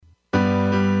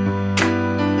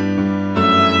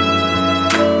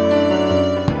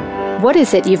What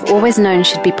is it you've always known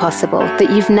should be possible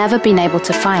that you've never been able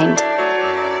to find?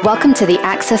 Welcome to the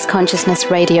Access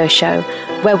Consciousness Radio Show,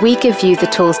 where we give you the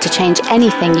tools to change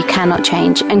anything you cannot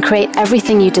change and create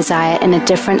everything you desire in a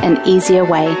different and easier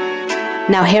way.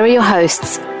 Now here are your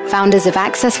hosts, founders of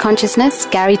Access Consciousness,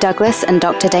 Gary Douglas and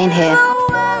Dr. Dane here.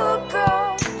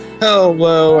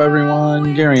 Hello,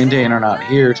 everyone. Gary and Dane are not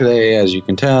here today, as you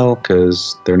can tell,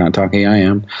 because they're not talking, I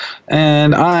am.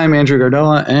 And I'm Andrew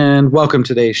Gardella, and welcome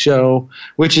to today's show,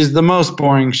 which is the most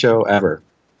boring show ever.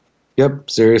 Yep,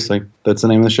 seriously, that's the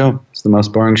name of the show. It's the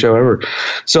most boring show ever.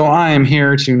 So I am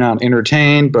here to not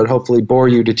entertain, but hopefully bore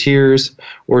you to tears,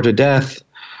 or to death,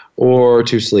 or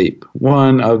to sleep.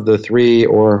 One of the three,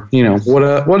 or, you know,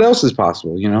 what else is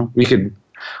possible, you know? We could,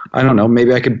 I don't know,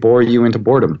 maybe I could bore you into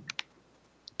boredom.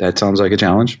 That sounds like a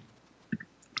challenge.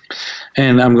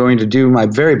 And I'm going to do my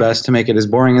very best to make it as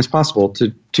boring as possible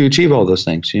to achieve all those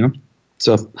things, you know?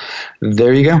 So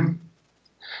there you go.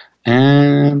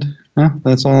 And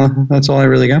that's all I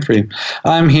really got for you.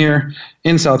 I'm here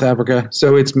in South Africa,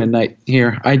 so it's midnight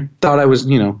here. I thought I was,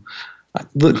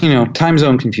 time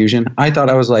zone confusion. I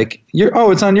thought I was like,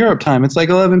 it's on Europe time. It's like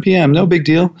 11 p.m. No big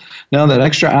deal. No, that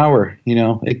extra hour,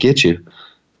 it gets you.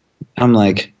 I'm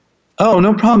like, oh,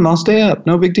 no problem. I'll stay up.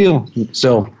 No big deal.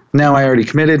 So now I already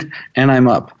committed, and I'm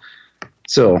up.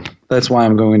 So that's why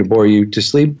I'm going to bore you to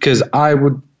sleep, because I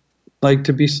would like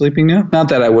to be sleeping now. Not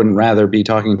that I wouldn't rather be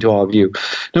talking to all of you,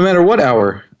 no matter what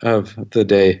hour of the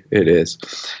day it is.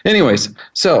 Anyways,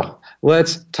 so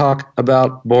let's talk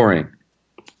about boring.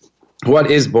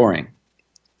 What is boring?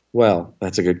 Well,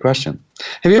 that's a good question.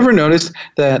 Have you ever noticed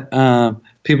that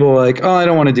people are like, oh, I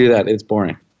don't want to do that. It's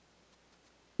boring.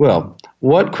 Well,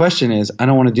 what question is, I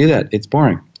don't want to do that. It's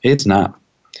boring. It's not.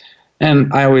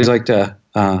 And I always like to,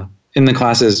 in the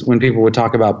classes, when people would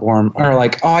talk about boredom, or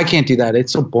like, oh, I can't do that.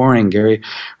 It's so boring, Gary.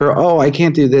 Or, oh, I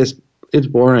can't do this. It's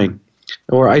boring.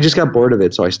 Or I just got bored of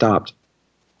it, so I stopped.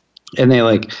 And they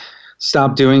like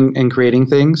stop doing and creating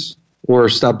things, or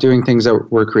stop doing things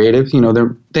that were creative.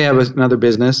 They have another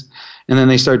business, and then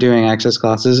they start doing access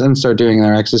classes and start doing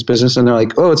their access business, and they're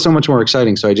like, oh, it's so much more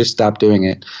exciting, so I just stopped doing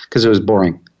it because it was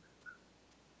boring.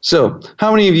 So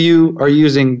how many of you are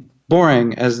using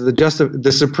boring as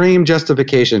the supreme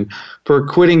justification for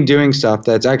quitting doing stuff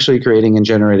that's actually creating and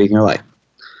generating your life?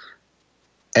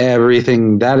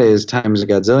 Everything that is times a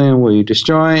godzillion will you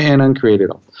destroy and uncreate it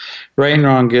all. Right and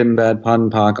wrong, good and bad, POD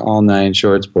and POC, all nine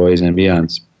shorts, boys and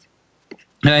beyonds.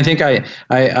 And I think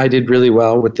I did really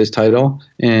well with this title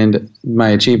and my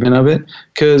achievement of it,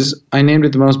 because I named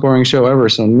it the most boring show ever,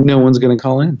 so no one's going to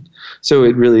call in. So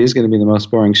it really is going to be the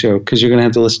most boring show, because you're going to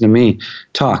have to listen to me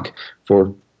talk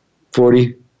for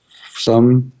 48,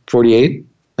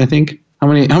 I think. How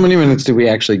many minutes did we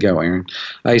actually go, Aaron?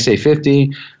 I say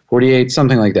 50, 48,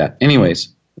 something like that. Anyways,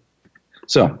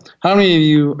 so how many of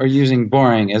you are using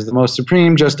boring as the most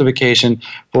supreme justification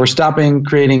for stopping,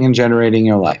 creating, and generating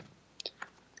your life?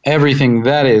 Everything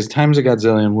that is times a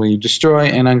godzillion will you destroy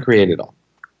and uncreate it all.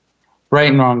 Right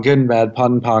and wrong, good and bad,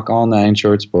 POD and POC, all nine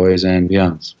shorts, boys and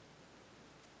beyonds.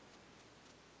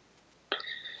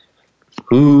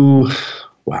 Ooh,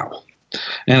 wow.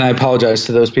 And I apologize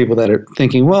to those people that are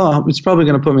thinking, well, it's probably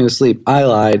going to put me to sleep. I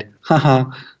lied. Haha.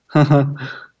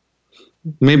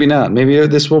 Maybe not. Maybe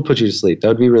this will put you to sleep. That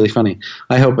would be really funny.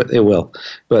 I hope it will.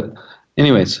 But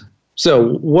anyways,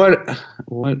 so what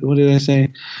did I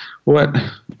say? What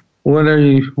have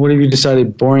you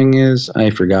decided boring is? I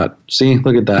forgot. See,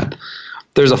 look at that.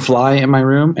 There's a fly in my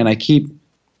room, and I keep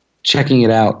checking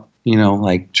it out,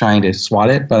 like trying to swat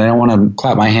it, but I don't want to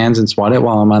clap my hands and swat it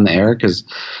while I'm on the air, because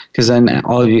then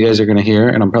all of you guys are going to hear,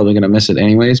 and I'm probably going to miss it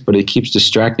anyways, but it keeps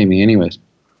distracting me anyways.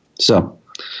 So,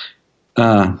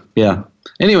 yeah.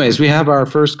 Anyways, we have our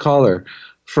first caller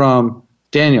from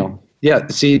Daniel. Yeah,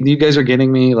 see, you guys are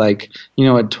getting me like,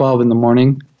 at 12 in the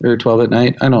morning or 12 at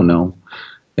night. I don't know.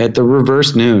 At the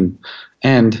reverse noon.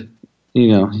 And,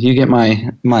 you get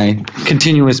my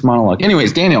continuous monologue.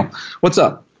 Anyways, Daniel, what's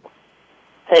up?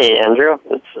 Hey, Andrew.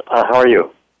 How are you?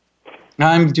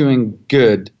 I'm doing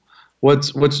good.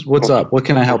 What's up? What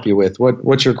can I help you with?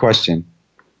 What's your question?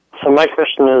 So my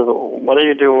question is, what do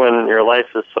you do when your life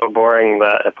is so boring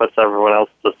that it puts everyone else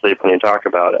to sleep when you talk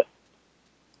about it?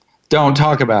 Don't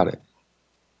talk about it.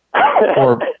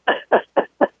 Or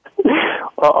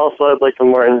well, also, I'd like a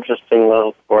more interesting,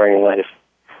 less boring life.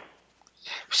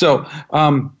 So,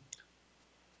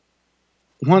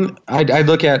 I'd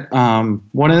look at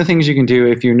one of the things you can do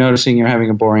if you're noticing you're having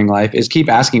a boring life is keep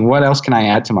asking, what else can I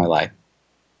add to my life?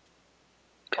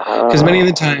 Because many of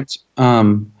the times,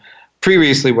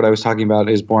 previously what I was talking about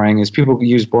is boring, is people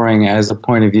use boring as a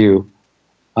point of view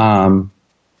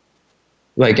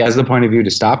like as the point of view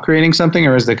to stop creating something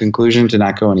or as the conclusion to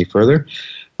not go any further.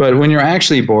 But when you're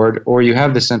actually bored or you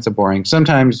have the sense of boring,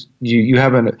 sometimes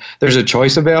there's a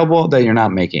choice available that you're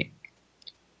not making.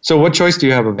 So what choice do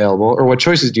you have available, or what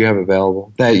choices do you have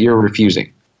available that you're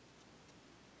refusing?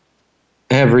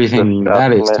 Everything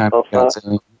that is time.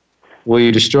 Will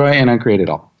you destroy and uncreate it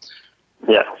all?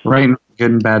 Yes. Right,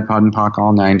 good and bad, POD and POC,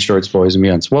 all 9 shorts, boys and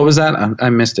beyonds. What was that? I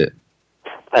missed it.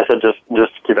 I said just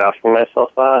keep asking myself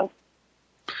that.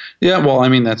 Yeah, well, I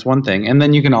mean, that's one thing. And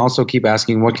then you can also keep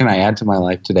asking, what can I add to my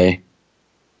life today?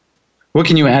 What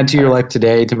can you add to your life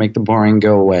today to make the boring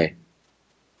go away?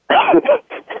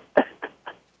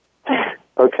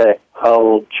 Okay,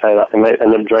 I'll try that. I might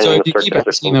end up joining. So if you keep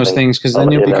asking those things, because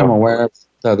then you'll become aware of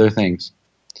the other things.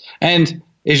 And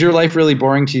is your life really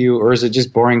boring to you, or is it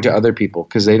just boring to other people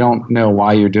because they don't know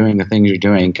why you're doing the things you're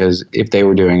doing? Because if they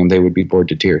were doing them, they would be bored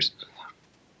to tears.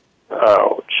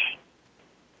 Ouch.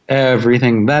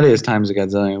 Everything that is times a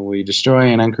Godzillion, we destroy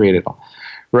and uncreate it all.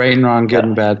 Right and wrong, good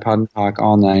and bad, POD and POC,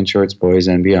 all 9 shorts, boys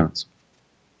and beyonds.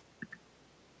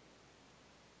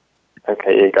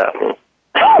 Okay, you got me.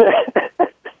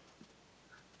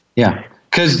 Yeah,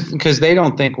 because they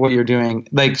don't think what you're doing.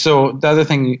 Like, so the other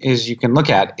thing is you can look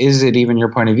at, is it even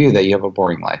your point of view that you have a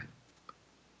boring life?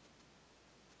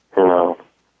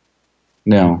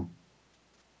 No.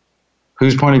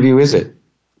 Whose point of view is it?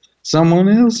 Someone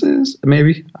else's?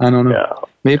 Maybe? I don't know. Yeah.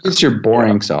 Maybe it's your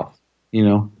boring self, you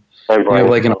know? My boring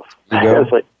like self.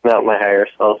 It's like not my higher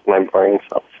self, my boring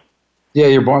self. Yeah,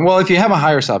 you're boring. Well, if you have a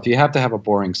higher self, you have to have a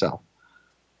boring self.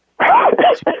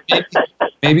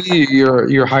 Maybe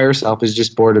your higher self is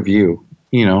just bored of you,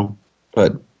 you know,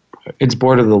 but it's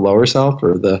bored of the lower self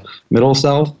or the middle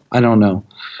self. I don't know.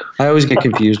 I always get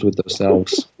confused with those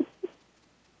selves.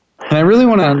 And I really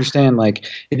want to understand, like,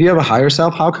 if you have a higher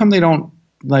self, how come they don't,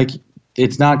 like,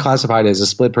 it's not classified as a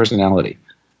split personality?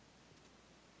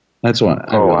 That's what.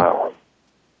 Wow.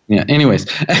 Yeah. Anyways,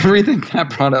 everything that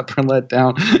brought up or let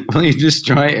down, will you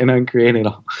destroy it and uncreate it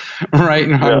all? Right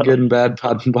and wrong, good and bad,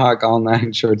 POD and POC, all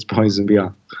 9 shorts, boys and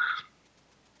beyond.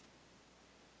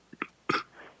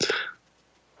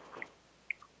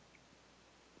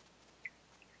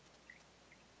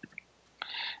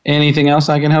 Anything else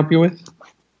I can help you with?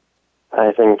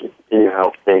 I think you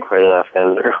helped me quite enough,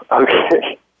 Andrew.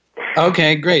 Okay.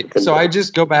 Okay, great. So I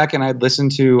just go back and I'd listen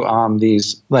to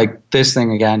these, like this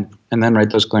thing again, and then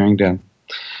write those clearing down.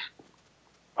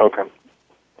 Okay.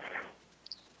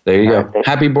 There you All go. right,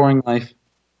 Happy boring life.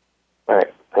 All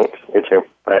right. Thanks. You too.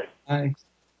 Bye. Bye.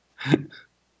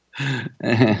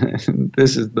 And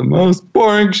this is the most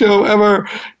boring show ever.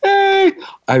 Yay!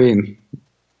 I mean,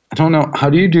 I don't know. How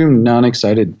do you do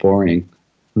non-excited boring?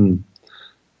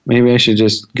 Maybe I should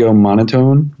just go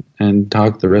monotone and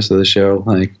talk the rest of the show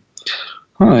like,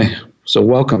 hi, so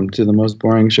welcome to the most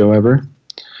boring show ever.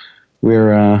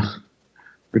 We're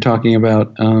talking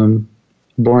about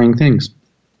boring things.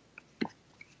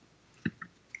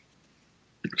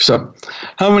 So,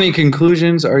 how many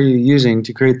conclusions are you using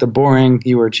to create the boring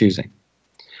you are choosing?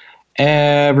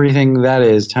 Everything that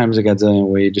is times a Godzillion,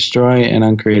 where you destroy and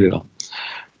uncreate it all.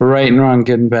 Right and wrong,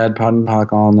 good and bad, POD and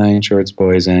POC, all 9 shorts,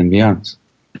 boys and beyonds.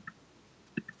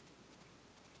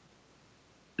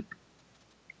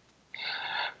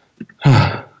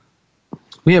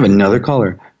 We have another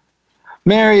caller.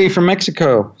 Mary from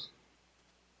Mexico.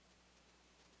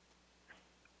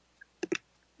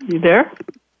 You there?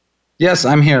 Yes,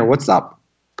 I'm here. What's up?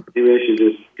 Maybe I should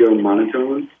just go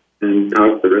monotone and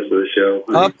talk the rest of the show.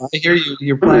 Oh, I hear you.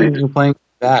 You're playing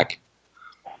back.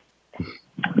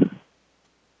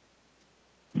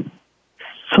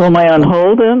 So am I on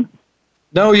hold then?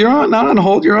 No, you're not on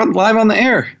hold. You're on live on the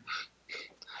air.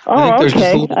 Oh,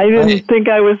 okay. I didn't think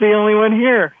I was the only one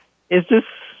here. Who's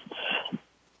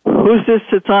this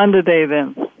that's on today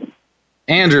then?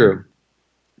 Andrew.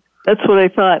 That's what I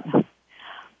thought.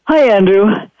 Hi,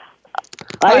 Andrew.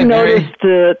 I noticed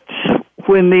that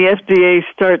when the FDA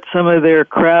starts some of their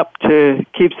crap to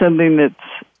keep something that's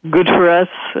good for us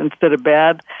instead of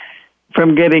bad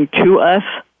from getting to us,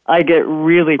 I get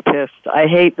really pissed. I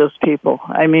hate those people.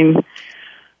 I mean,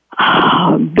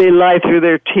 they lie through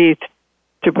their teeth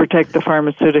to protect the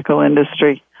pharmaceutical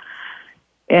industry.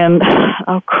 And,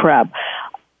 oh, crap.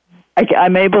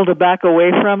 I'm able to back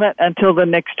away from it until the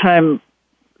next time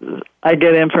I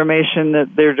get information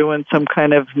that they're doing some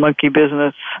kind of monkey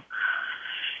business.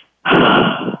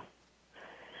 I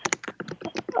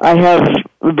have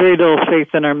very little faith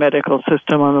in our medical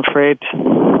system, I'm afraid.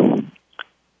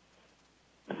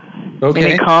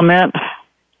 Okay. Any comment?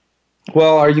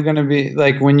 Well, are you going to be,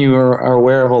 like, when you are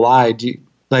aware of a lie,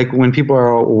 like, when people are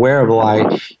aware of a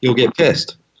lie, you'll get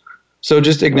pissed? So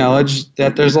just acknowledge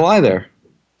that there's a lie there.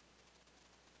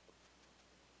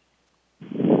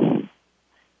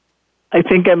 I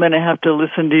think I'm going to have to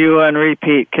listen to you on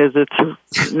repeat because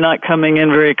it's not coming in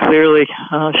very clearly.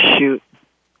 Oh, shoot.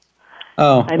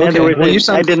 Oh, In other words,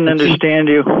 I didn't understand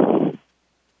you.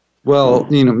 Well,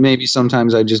 maybe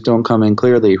sometimes I just don't come in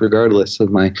clearly, regardless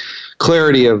of my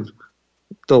clarity of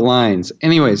the lines.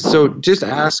 Anyways, so just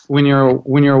ask when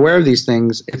you're aware of these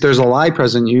things. If there's a lie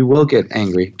present, you will get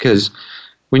angry because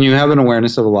when you have an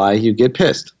awareness of a lie, you get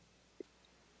pissed.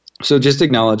 So just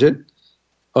acknowledge it.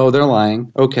 Oh, they're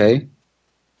lying. Okay.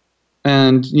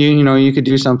 And you could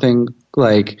do something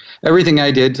like everything I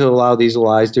did to allow these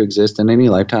lies to exist in any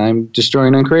lifetime, destroy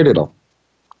and uncreate it all.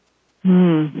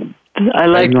 I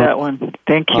like that one.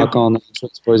 Thank you. Alcohol,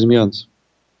 nitrates, poison, mutants.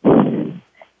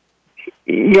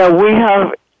 Yeah, we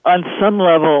have, on some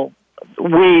level,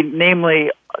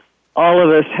 namely, all of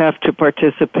us have to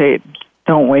participate,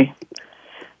 don't we?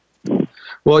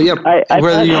 Well, yep.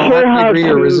 Whether you agree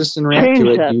or resist and react to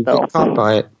it, you get caught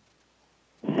by it.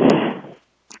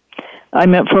 I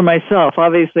meant for myself.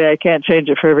 Obviously, I can't change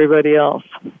it for everybody else.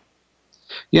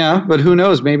 Yeah, but who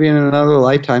knows? Maybe in another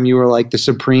lifetime you were like the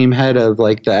supreme head of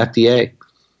like the FDA.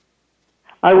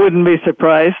 I wouldn't be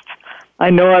surprised. I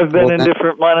know I've been in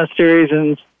different monasteries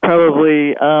and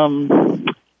probably,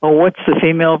 what's the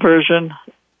female version?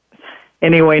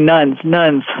 Anyway, nuns.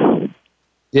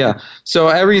 Yeah. So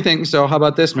how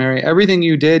about this, Mary? Everything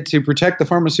you did to protect the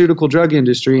pharmaceutical drug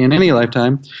industry in any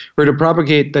lifetime, or to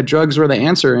propagate that drugs were the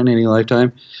answer in any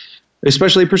lifetime,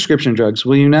 especially prescription drugs,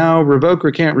 will you now revoke,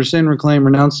 recant, rescind, reclaim,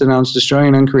 renounce, denounce, destroy,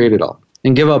 and uncreate it all?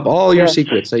 And give up all your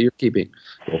secrets that you're keeping.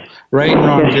 Right and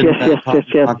wrong. Yes.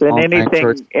 And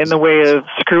anything in the way of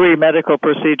screwy medical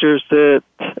procedures that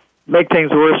make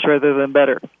things worse rather than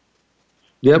better.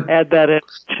 Yep. Add that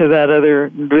into that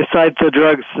other, besides the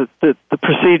drugs, the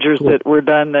procedures that were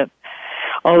done. That,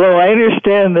 although I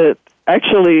understand that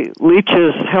actually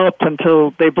leeches helped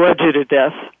until they bled you to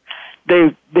death,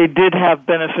 they did have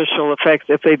beneficial effects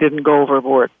if they didn't go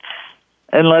overboard.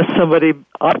 Unless somebody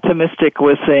optimistic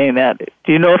was saying that.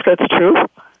 Do you know if that's true?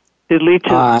 Did leeches?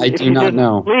 I do not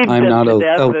know. I'm not a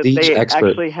leech expert.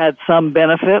 Actually had some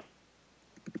benefit.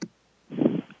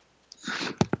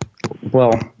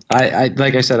 Well, I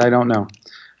like I said, I don't know.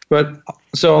 But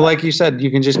so, like you said, you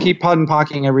can just keep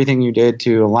pocking everything you did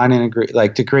to align and agree,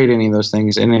 like to create any of those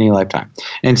things in any lifetime,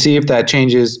 and see if that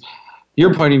changes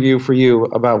your point of view for you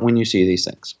about when you see these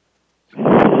things.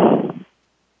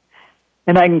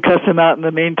 And I can cuss them out in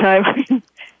the meantime,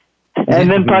 and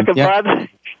then pocket Bob.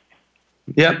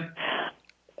 Yep.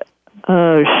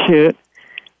 Oh shoot!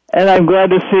 And I'm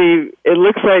glad to see. It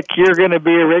looks like you're going to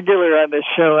be a regular on this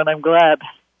show, and I'm glad.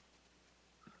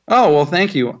 Oh, well,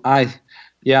 thank you.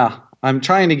 I'm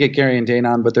trying to get Gary and Dane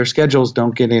on, but their schedules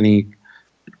don't get any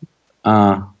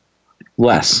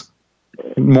less.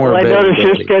 More. Well, I notice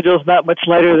your schedule's not much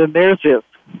lighter than theirs is.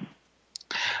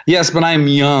 Yes, but I'm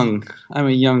young. I'm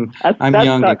young. That's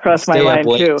not crossed my mind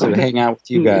too. To hang out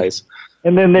with you guys.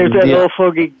 And then there's that little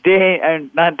fogey Dane,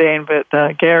 not Dane,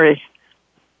 but Gary.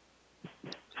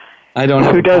 I don't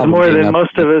know. Who does more than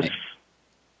most of us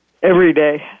every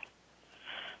day.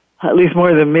 At least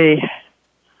more than me.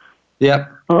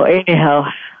 Yep. Well, anyhow,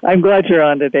 I'm glad you're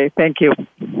on today. Thank you.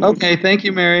 Okay, thank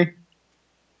you, Mary.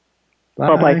 Bye.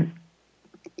 Bye-bye.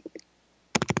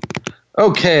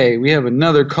 Okay, we have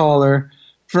another caller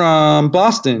from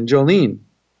Boston, Jolene.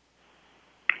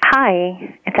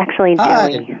 Hi, it's actually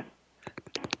Joey. Hi.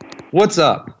 What's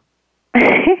up?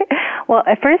 Well,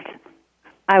 at first,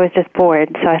 I was just bored,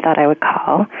 so I thought I would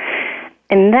call.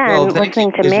 And then,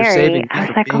 listening to Mary, I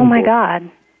was like, oh my God,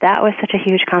 that was such a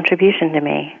huge contribution to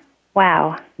me.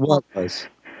 Wow. What was?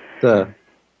 The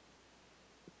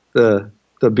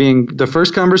being the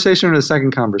first conversation or the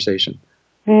second conversation?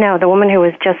 No, the woman who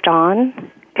was just on.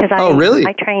 Because really?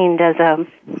 I trained as a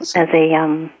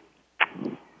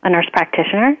nurse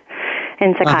practitioner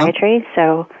in psychiatry,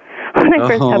 so when I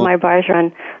first had my bars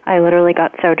run, I literally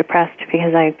got so depressed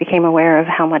because I became aware of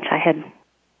how much I had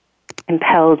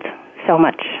impelled so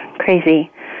much crazy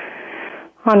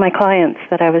on my clients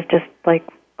that I was just like,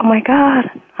 oh my God,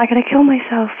 I gotta kill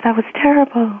myself. That was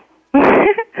terrible.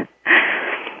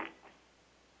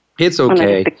 It's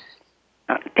okay.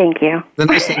 Thank you. The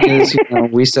nice thing is,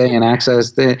 we say in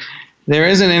Access that there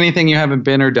isn't anything you haven't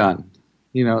been or done.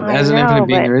 As an infinite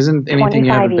being, there isn't anything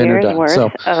you haven't been or done.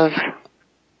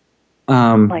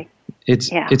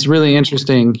 It's really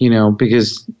interesting,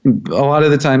 because a lot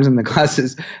of the times in the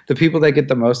classes, the people that get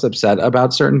the most upset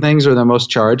about certain things or the most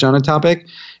charged on a topic,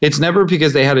 it's never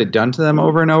because they had it done to them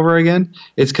over and over again.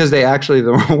 It's because they actually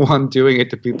the one doing it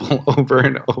to people over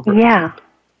and over. Yeah.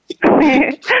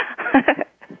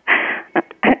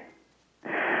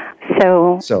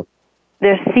 So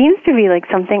there seems to be like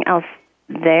something else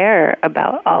there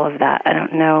about all of that. I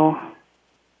don't know.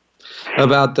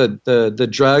 About the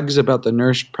drugs, about the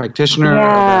nurse practitioner?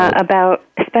 Yeah, about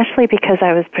especially because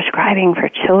I was prescribing for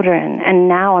children, and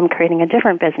now I'm creating a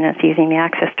different business using the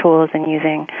Access tools and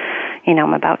using,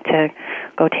 I'm about to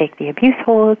go take the abuse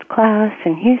holds class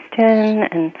in Houston.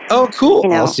 And oh,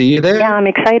 cool. I'll see you there. Yeah, I'm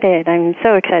excited. I'm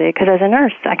so excited because as a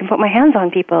nurse, I can put my hands on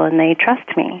people and they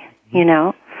trust me,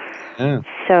 Yeah.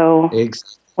 So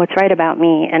what's right about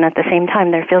me, and at the same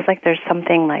time, there feels like there's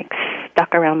something like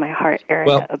stuck around my heart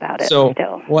area about it still.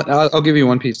 I'll give you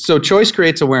one piece. So choice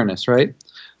creates awareness, right?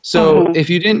 So if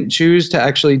you didn't choose to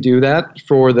actually do that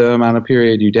for the amount of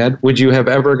period you did, would you have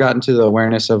ever gotten to the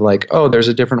awareness of like, oh, there's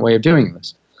a different way of doing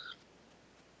this?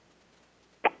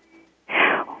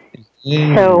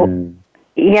 So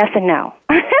yes and no.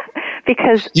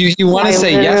 Because you want to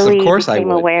say yes, of course I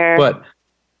would. But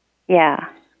yeah.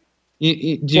 Do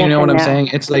you know what I'm saying?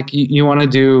 It's like you want to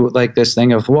do like this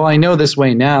thing of, well, I know this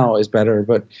way now is better,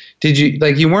 but did you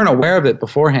you weren't aware of it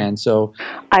beforehand? So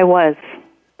I was.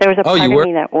 There was a part of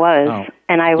me that was,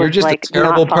 and I was like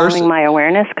not following my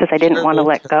awareness because I didn't want to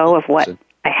let go of what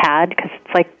I had. Because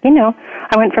it's like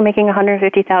I went from making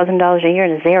 $150,000 a year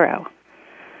to zero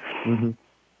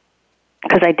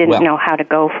because I didn't know how to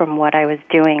go from what I was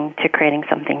doing to creating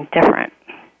something different.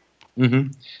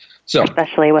 So,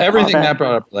 especially with everything that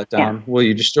brought up letdown, will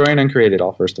you destroy and uncreate it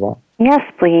all, first of all? Yes,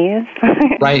 please.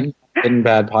 Right, good and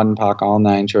bad, pod and pock, all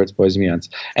nine shorts, boys and beyonds.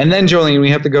 And then, Jolene, we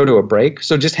have to go to a break.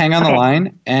 So just hang on the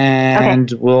line,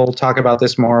 and we'll talk about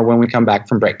this more when we come back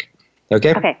from break.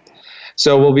 Okay? Okay.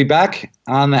 So we'll be back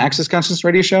on the Access Consciousness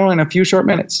Radio Show in a few short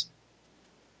minutes.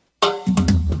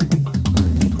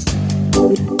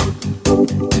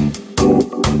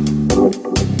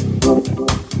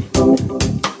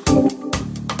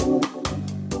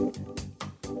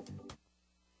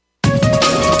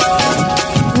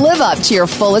 Live up to your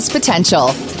fullest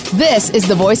potential. This is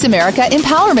the Voice America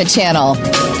Empowerment Channel.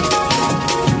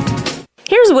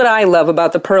 Here's what I love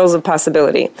about the Pearls of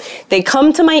Possibility. They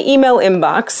come to my email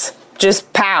inbox,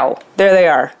 just pow. There they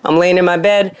are. I'm laying in my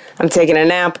bed, I'm taking a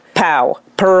nap, pow.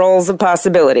 Pearls of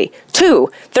Possibility.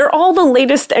 2, they're all the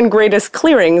latest and greatest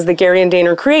clearings that Gary and Dane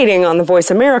are creating on the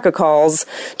Voice America calls,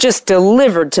 just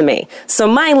delivered to me. So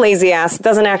my lazy ass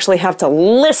doesn't actually have to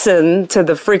listen to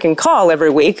the freaking call every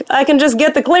week. I can just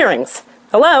get the clearings.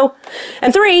 Hello?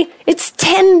 And 3, it's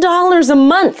 $10 a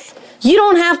month. You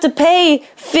don't have to pay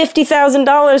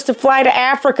 $50,000 to fly to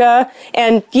Africa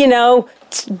and,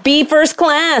 be first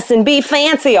class and be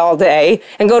fancy all day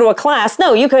and go to a class.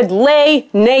 No, you could lay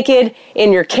naked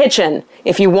in your kitchen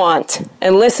if you want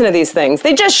and listen to these things.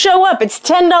 They just show up. It's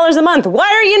 $10 a month. Why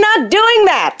are you not doing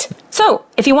that? So,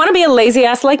 if you want to be a lazy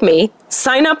ass like me,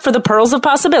 sign up for the Pearls of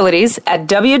Possibilities at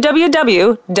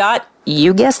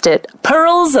you guessed it,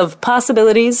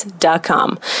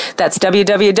 pearlsofpossibilities.com. That's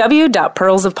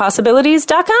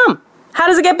www.pearlsofpossibilities.com. How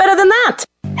does it get better than that?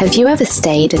 Have you ever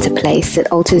stayed at a place that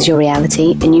alters your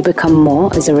reality and you become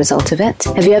more as a result of it?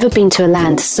 Have you ever been to a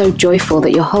land so joyful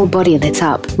that your whole body lit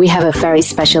up? We have a very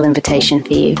special invitation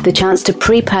for you. The chance to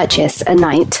pre-purchase a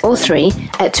night or 3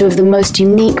 at 2 of the most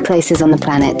unique places on the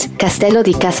planet, Castello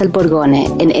di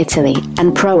Casalborgone in Italy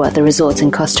and Proa, the resort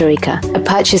in Costa Rica. A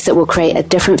purchase that will create a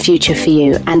different future for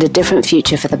you and a different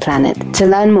future for the planet. To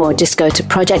learn more, just go to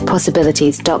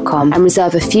projectpossibilities.com and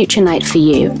reserve a future night for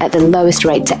you at the lowest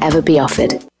rate to ever be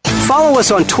offered. Follow us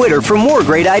on Twitter for more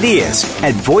great ideas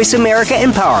at Voice America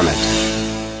Empowerment.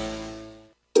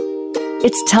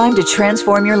 It's time to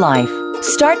transform your life.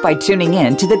 Start by tuning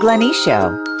in to The Glenyce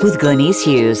Show with Glenyce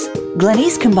Hughes.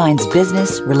 Glenyce combines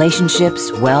business,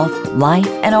 relationships, wealth, life,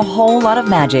 and a whole lot of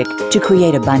magic to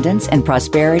create abundance and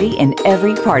prosperity in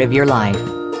every part of your life.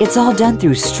 It's all done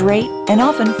through straight and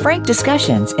often frank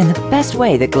discussions in the best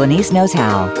way that Glenyce knows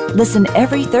how. Listen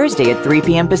every Thursday at 3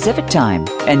 p.m. Pacific Time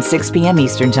and 6 p.m.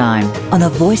 Eastern Time on the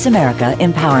Voice America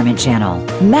Empowerment Channel.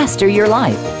 Master your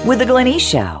life with The Glenyce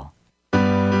Show.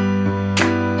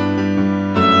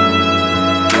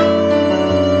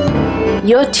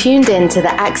 You're tuned in to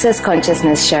the Access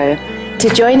Consciousness Show. To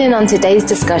join in on today's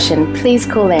discussion, please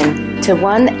call in to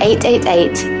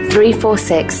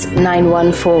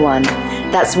 1-888-346-9141.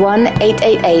 That's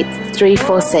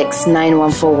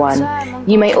 1-888-346-9141.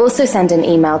 You may also send an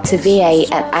email to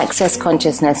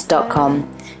va@accessconsciousness.com.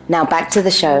 Now back to the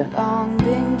show.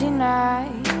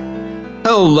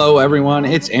 Hello, everyone.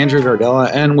 It's Andrew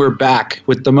Gardella, and we're back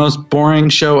with the most boring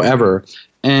show ever.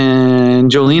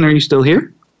 And Jolene, are you still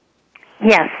here?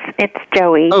 Yes, it's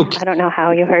Joey. Okay. I don't know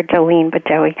how you heard Jolene, but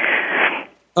Joey.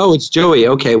 Oh, it's Joey.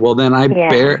 Okay, well then I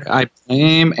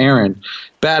blame Aaron.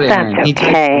 Bad Aaron. That's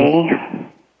okay.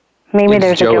 Maybe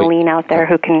there's Joey. A Jolene out there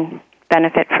who can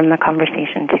benefit from the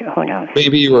conversation too. Who knows?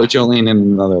 Maybe you were Jolene in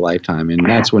another lifetime, and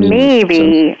that's when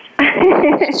maybe.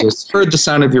 He's just heard the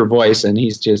sound of your voice, and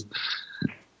he's just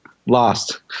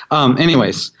lost.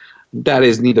 Anyways, that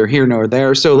is neither here nor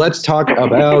there. So let's talk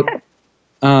about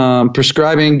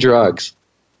prescribing drugs.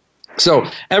 So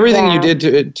everything you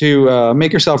did to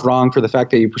make yourself wrong for the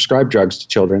fact that you prescribe drugs to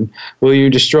children, will you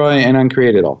destroy and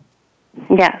uncreate it all?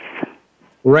 Yes.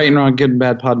 Right and wrong, good and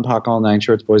bad, pod and pock, all nine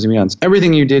shorts, boys and beyonds.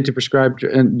 Everything you did to prescribe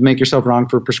and make yourself wrong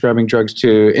for prescribing drugs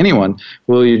to anyone,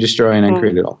 will you destroy and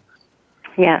uncreate it all?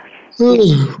 Yes.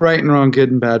 Right and wrong, good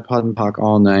and bad, pod and pock,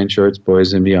 all nine shorts,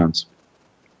 boys and beyonds.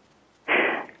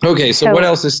 Okay, so what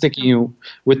else is sticking you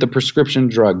with the prescription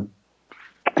drug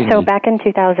thingy? So back in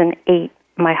 2008,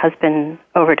 my husband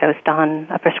overdosed on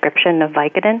a prescription of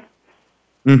Vicodin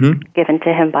given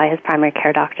to him by his primary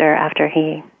care doctor after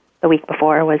he, the week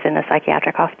before, was in a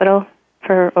psychiatric hospital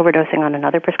for overdosing on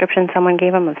another prescription someone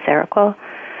gave him of Seroquel.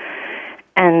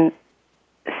 And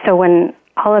so when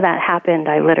all of that happened,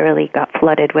 I literally got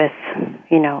flooded with,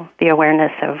 the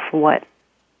awareness of what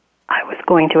I was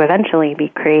going to eventually be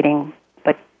creating,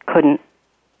 but couldn't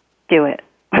do it.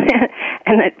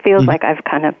 And it feels like I've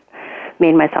kind of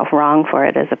made myself wrong for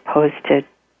it, as opposed to,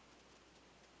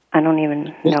 I don't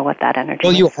even know what that energy is.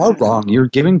 Well, you are wrong. You're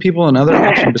giving people another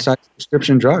option besides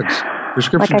prescription drugs.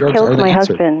 Prescription drugs are the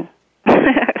answer. I killed my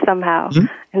husband somehow,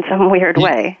 in some weird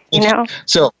way,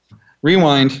 So,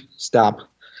 rewind, stop.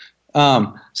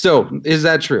 So, is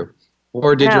that true?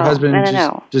 Or did your husband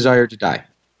desire to die?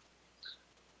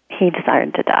 He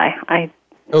desired to die.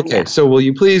 Okay, so will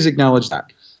you please acknowledge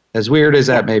that? As weird as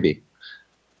that may be.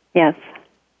 Yes.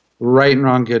 Right and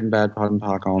wrong, good and bad, pod and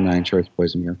pock, all nine shorts,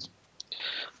 boys and girls.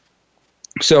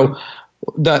 So,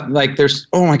 there's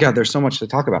so much to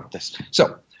talk about with this.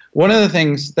 So, one of the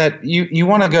things that you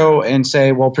want to go and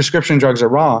say, well, prescription drugs are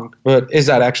wrong, but is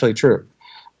that actually true?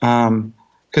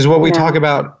 Because what we talk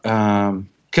about,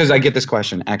 because I get this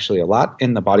question actually a lot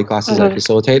in the body classes I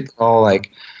facilitate, all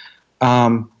like,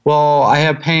 well, I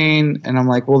have pain, and I'm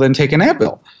like, well, then take an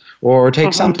Advil or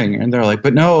take something. And they're like,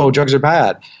 but no, drugs are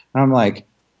bad. And I'm like,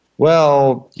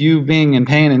 well, you being in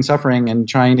pain and suffering and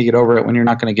trying to get over it when you're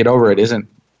not going to get over it isn't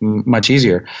much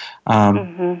easier.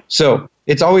 So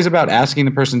it's always about asking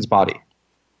the person's body.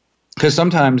 Because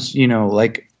sometimes,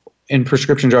 like in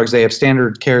prescription drugs, they have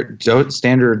standards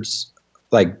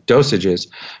like dosages,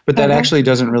 but that actually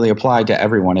doesn't really apply to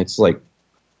everyone. It's like,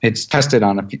 it's tested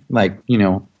on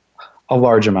a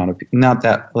large amount of people,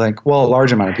 a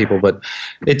large amount of people, but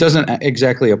it doesn't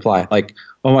exactly apply. Like,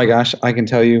 oh my gosh, I can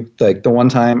tell you, like the one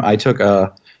time I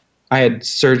had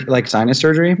sinus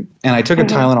surgery, and I took a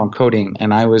Tylenol coating,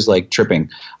 and I was like tripping.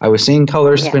 I was seeing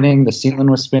colors spinning, the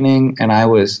ceiling was spinning, and I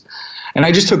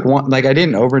just took one, like I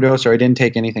didn't overdose or I didn't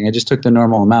take anything. I just took the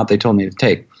normal amount they told me to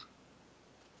take.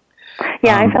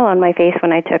 Yeah, I fell on my face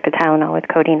when I took a Tylenol with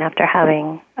codeine after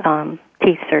having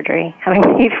teeth surgery, having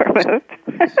teeth removed.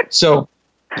 So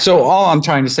all I'm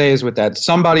trying to say is with that,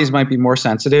 some bodies might be more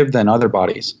sensitive than other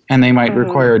bodies, and they might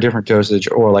require a different dosage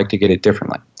or like to get it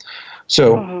differently.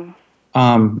 So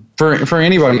for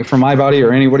anybody, for my body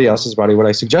or anybody else's body, what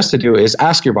I suggest to do is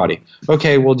ask your body,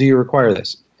 okay, well, do you require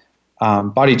this?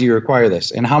 Body, do you require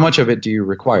this? And how much of it do you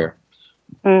require?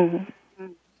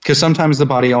 Because sometimes the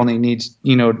body only needs,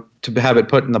 to have it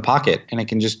put in the pocket, and it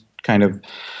can just kind of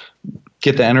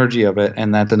get the energy of it,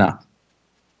 and that's enough.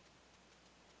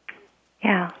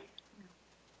 Yeah.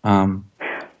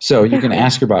 So you can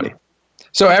ask your body.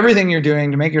 So everything you're doing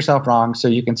to make yourself wrong so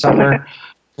you can suffer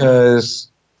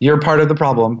because you're part of the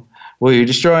problem, will you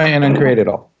destroy and uncreate it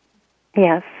all?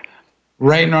 Yes.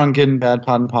 Right and wrong, good and bad,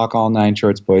 pod and pock, all nine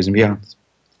shorts, boys and beyonds.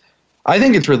 I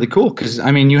think it's really cool because,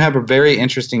 you have a very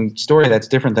interesting story that's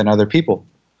different than other people.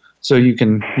 So you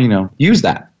can, use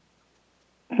that.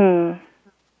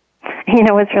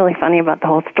 What's really funny about the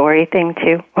whole story thing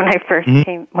too? When I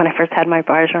first had my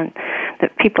bars run, the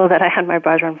people that I had my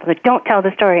bars run were like, "Don't tell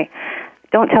the story,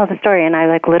 don't tell the story," and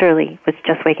I literally was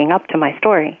just waking up to my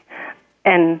story,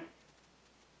 and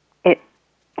it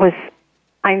was.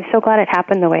 I'm so glad it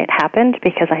happened the way it happened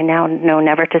because I now know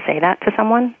never to say that to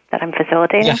someone that I'm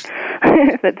facilitating.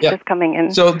 That's just coming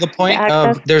in. So the point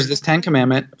of there's this 10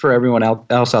 commandment for everyone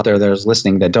else out there that is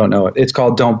listening that don't know it. It's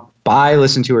called "Don't buy,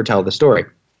 listen to, or tell the story."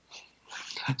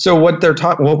 So what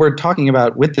we're talking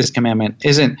about with this commandment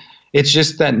isn't. It's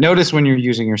just that notice when you're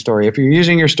using your story. If you're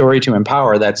using your story to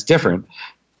empower, that's different.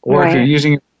 Or if you're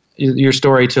using your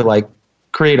story to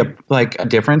create a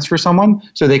difference for someone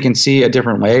so they can see a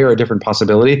different way or a different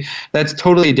possibility, that's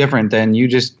totally different than you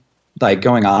just like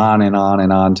going on and on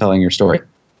and on telling your story.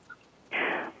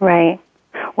 Right.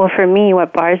 Well, for me,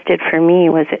 what bars did for me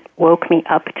was it woke me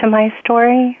up to my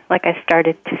story. Like I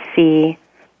started to see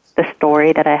the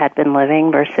story that I had been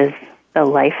living versus the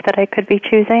life that I could be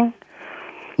choosing.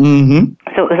 Mm-hmm.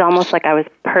 So it was almost like I was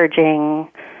purging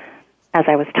as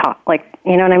I was taught. Like,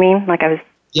 you know what I mean? Like I was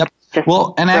just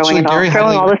throwing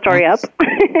all the story up.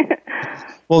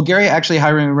 Well, Gary actually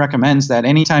highly recommends that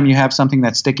anytime you have something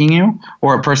that's sticking you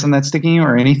or a person that's sticking you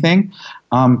or anything,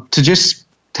 to just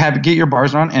get your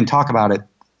bars on and talk about it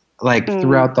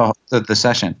throughout the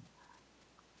session.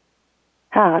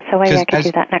 Oh, so maybe I could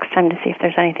do that next time to see if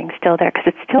there's anything still there, because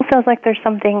it still feels like there's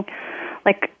something,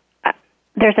 like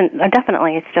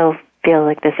definitely it still feels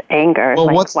like this anger. Well,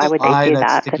 like, why would they do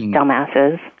that to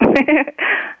dumbasses?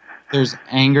 There's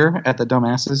anger at the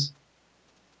dumbasses?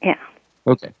 Yeah.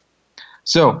 Okay.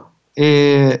 So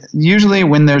usually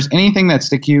when there's anything that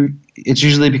sticks you, it's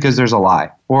usually because there's a lie,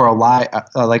 or a lie,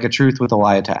 like a truth with a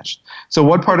lie attached. So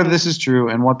what part of this is true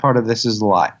and what part of this is the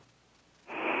lie?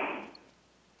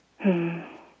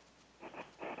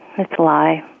 It's a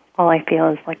lie. All I feel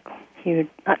is like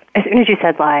as soon as you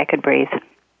said lie, I could breathe.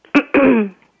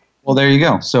 Well, there you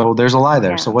go. So there's a lie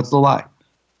there. Yeah. So what's the lie?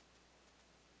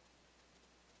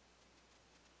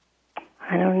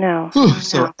 I don't know.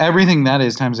 So everything that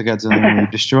is times a godzillion, you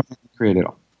destroy and create it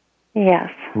all. Yes.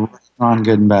 On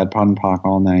good and bad, POD and POC,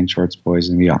 all 9 shorts, boys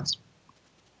and beyonds.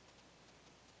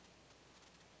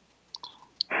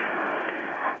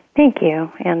 Thank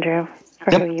you, Andrew,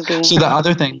 for who you being. So the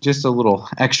other thing, just a little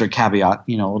extra caveat,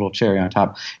 a little cherry on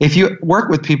top. If you work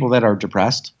with people that are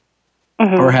depressed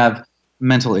or have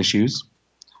mental issues,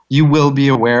 you will be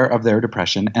aware of their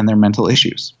depression and their mental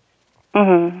issues.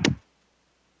 Mm-hmm.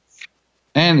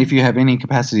 And if you have any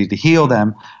capacity to heal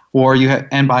them,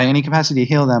 and by any capacity to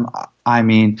heal them, I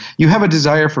mean you have a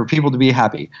desire for people to be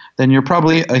happy, then you're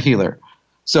probably a healer.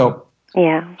 So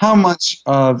how much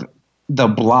of the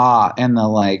blah and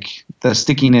the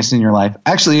stickiness in your life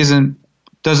actually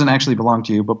doesn't actually belong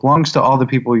to you, but belongs to all the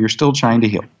people you're still trying to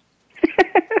heal?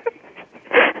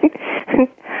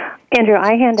 Andrew,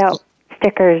 I hand out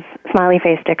stickers, smiley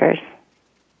face stickers.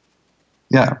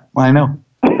 Yeah, I know.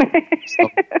 So,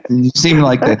 you seem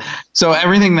like that. So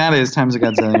everything that is times a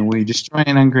godzillion, we destroy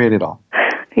and uncreate it all.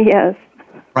 Yes.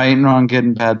 Right and wrong, good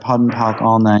and bad, POD and POC,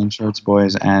 all 9 shorts,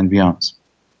 boys and beyonds.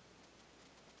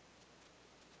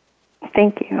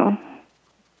 Thank you.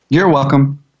 You're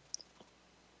welcome.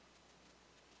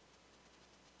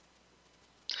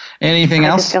 Anything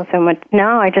else? I just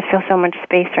feel so much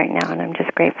space right now, and I'm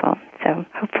just grateful. So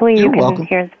hopefully you can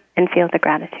hear and feel the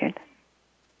gratitude.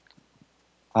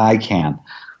 I can.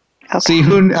 Okay. See,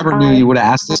 who ever knew you would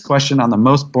have asked this question on the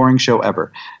most boring show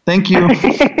ever? Thank you.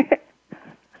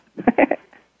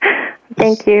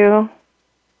 Thank you.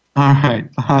 All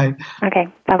right. Bye. Okay.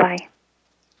 Bye-bye.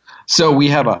 So we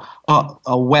have an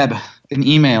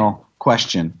email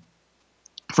question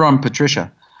from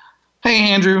Patricia.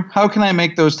 Hey, Andrew, how can I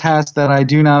make those tasks that I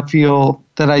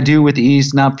do with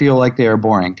ease not feel like they are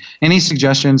boring? Any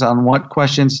suggestions on what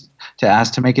questions to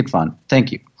ask to make it fun?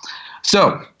 Thank you.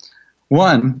 So,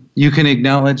 one, you can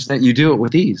acknowledge that you do it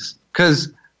with ease.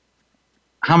 Because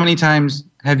how many times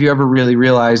have you ever really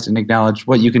realized and acknowledged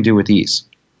what you can do with ease?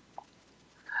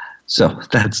 So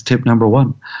that's tip number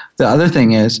 1. The other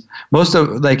thing is,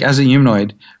 as a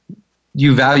humanoid,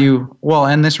 you value,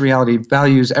 and this reality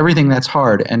values everything that's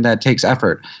hard and that takes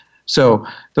effort. So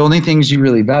the only things you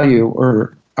really value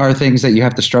are things that you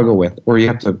have to struggle with or you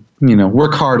have to,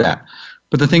 work hard at.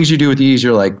 But the things you do with ease,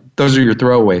 you're like, those are your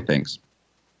throwaway things.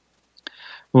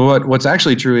 What's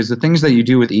actually true is the things that you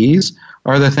do with ease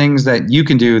are the things that you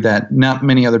can do that not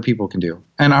many other people can do,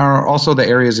 and are also the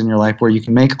areas in your life where you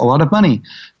can make a lot of money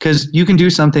because you can do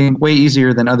something way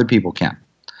easier than other people can.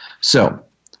 So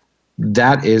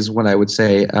that is what I would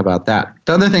say about that.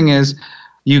 The other thing is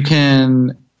you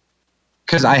can,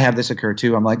 because I have this occur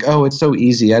too, I'm like, oh, it's so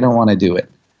easy, I don't want to do it.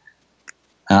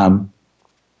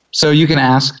 So you can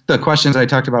ask the questions I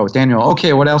talked about with Daniel.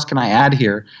 Okay, what else can I add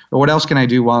here? Or what else can I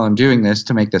do while I'm doing this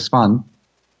to make this fun?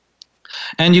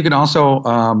 And you can also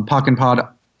POC and POD.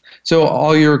 So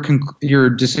all your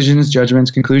decisions,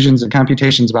 judgments, conclusions, and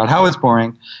computations about how it's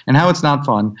boring and how it's not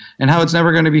fun and how it's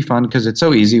never going to be fun because it's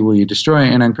so easy, will you destroy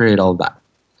and uncreate all of that?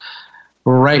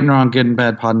 Right and wrong, good and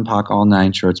bad, POD and POC, all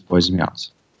 9 shorts, boys and beyonds.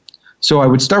 So I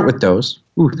would start with those.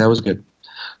 Ooh, that was good.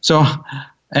 So...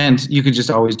 And you could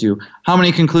just always do, how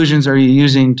many conclusions are you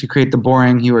using to create the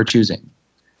boring you are choosing?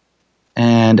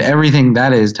 And everything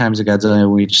that is times a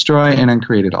godzillion, we destroy and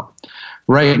uncreate it all.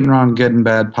 Right and wrong, good and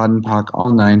bad, pod and pock, all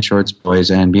nine shorts, boys,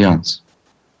 and beyonds.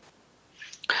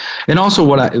 And also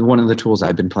one of the tools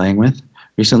I've been playing with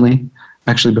recently,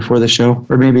 actually before the show,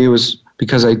 or maybe it was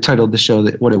because I titled the show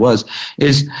what it was,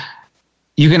 is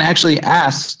you can actually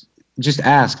just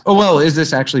ask, oh, well, is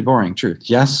this actually boring? Truth,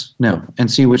 yes, no, and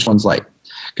see which one's light.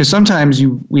 Because sometimes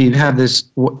we have this,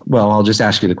 well, I'll just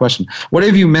ask you the question. What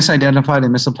have you misidentified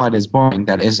and misapplied as boring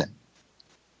that isn't?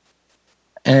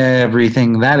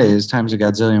 Everything that is times a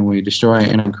godzillion we destroy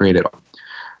and uncreate it all.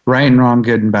 Right and wrong,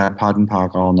 good and bad, pod and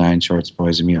pock, all nine shorts,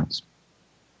 boys, and beyonds.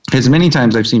 Because many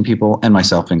times I've seen people, and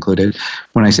myself included,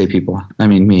 when I say people, I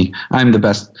mean me. I'm the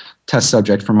best test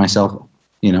subject for myself,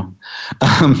 you know.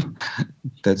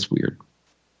 That's weird.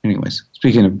 Anyways,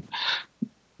 speaking of,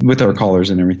 with our callers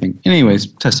and everything.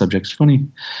 Anyways, test subject's funny.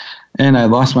 And I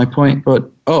lost my point, but,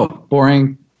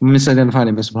 boring, misidentified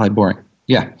and misapplied, boring.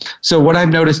 Yeah. So what I've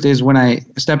noticed is when I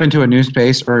step into a new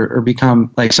space or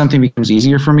become, like, something becomes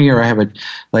easier for me, or I have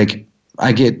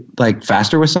I get, like,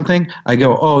 faster with something, I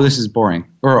go, oh, this is boring,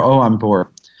 or, oh, I'm bored.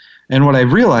 And what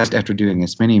I've realized after doing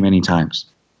this many, many times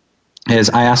is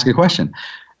I ask a question.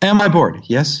 Am I bored?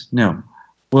 Yes? No?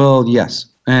 Well, yes.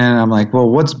 And I'm like, well,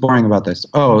 what's boring about this?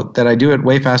 Oh, that I do it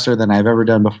way faster than I've ever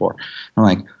done before. I'm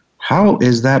like, how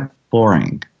is that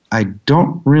boring? I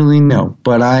don't really know,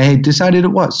 but I decided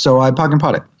it was, so I pock and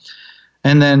pot it.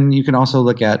 And then you can also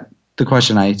look at the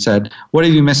question I said, what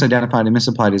have you misidentified and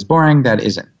misapplied as boring that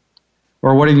isn't?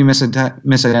 Or what have you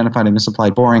misidentified and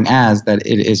misapplied boring as that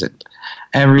it isn't?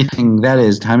 Everything that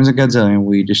is times a godzillion,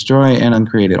 we destroy and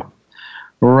uncreate it all.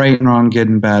 Right and wrong, good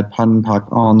and bad, pod and pock,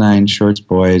 all nine shorts,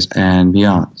 boys, and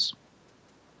beyonds.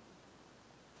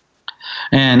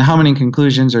 And how many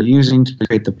conclusions are you using to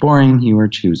create the boring you are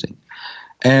choosing?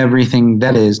 Everything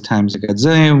that is times a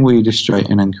godzillion, we destroy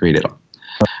and uncreate it all.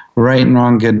 Right and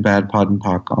wrong, good and bad, pod and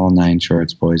pock, all nine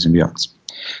shorts, boys, and beyonds.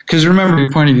 Because remember, your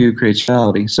point of view creates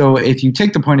reality. So if you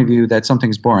take the point of view that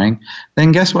something's boring,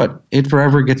 then guess what? It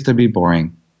forever gets to be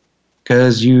boring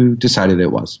because you decided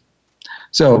it was.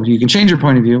 So you can change your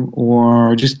point of view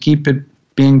or just keep it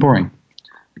being boring.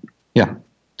 Yeah,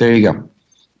 there you go.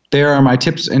 There are my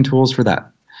tips and tools for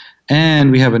that.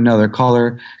 And we have another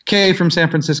caller, Kay from San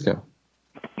Francisco.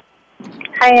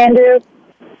 Hi, Andrew.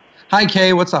 Hi,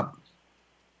 Kay. What's up?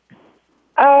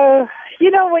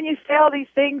 When you say all these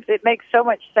things, it makes so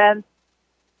much sense.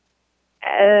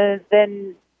 And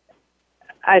then,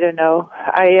 I don't know.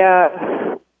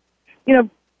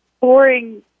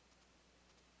 Boring.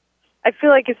 I feel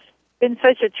like it's been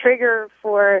such a trigger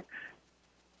for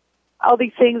all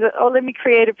these things. Let me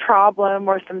create a problem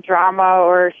or some drama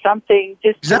or something.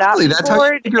 Just exactly. That's how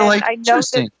you keep your life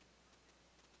interesting.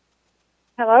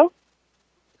 Hello?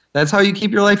 That's how you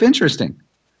keep your life interesting.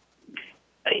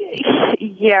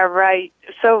 Yeah, right.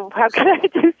 So how can I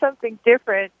do something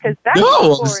different? Because that's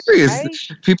boring, I'm serious.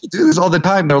 Right? People do this all the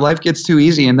time. Their life gets too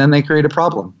easy, and then they create a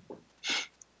problem.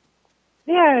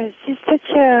 Yeah, it's just such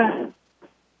a...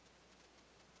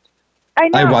 I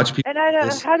know. I watch people. And I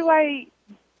don't. How do I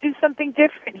do something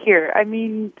different here? I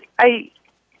mean,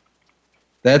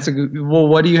 That's a good. Well,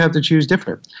 what do you have to choose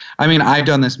different? I mean, I've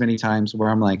done this many times where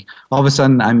I'm like, all of a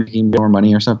sudden I'm making more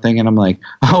money or something, and I'm like,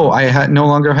 oh, I no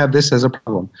longer have this as a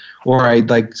problem, or I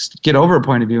like get over a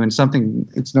point of view and something,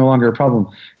 it's no longer a problem,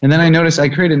 and then I notice I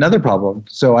create another problem,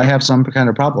 so I have some kind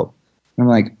of problem. I'm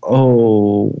like,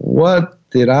 oh, what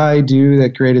did I do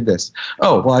that created this?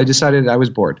 Oh, well, I decided I was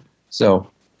bored. So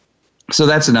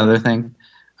that's another thing.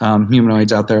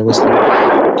 Humanoids out there listening,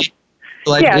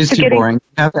 life is too boring.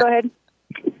 Go ahead.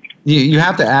 You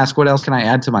have to ask, what else can I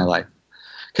add to my life?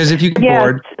 Because if you get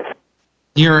bored,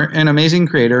 you're an amazing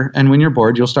creator, and when you're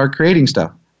bored, you'll start creating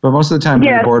stuff. But most of the time, when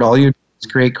you're bored, all you do is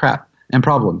create crap and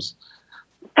problems.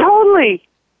 Totally.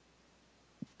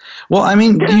 Well, I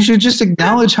mean, you should just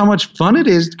acknowledge how much fun it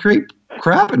is to create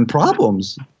crap and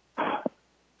problems.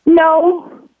 No,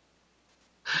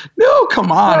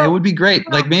 come on. It would be great.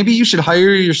 Like, maybe you should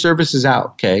hire your services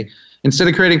out, okay? Instead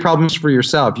of creating problems for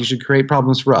yourself, you should create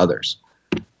problems for others.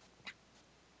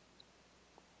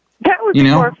 That would be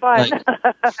more fun.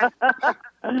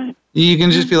 Like, you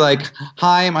can just be like,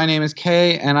 hi, my name is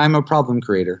Kay, and I'm a problem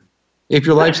creator. If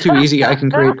your life's too easy, I can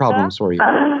create problems for you.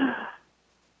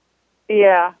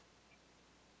 Yeah.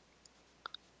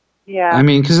 Yeah. I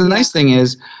mean, because the nice thing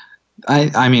is,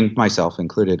 I mean, myself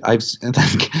included,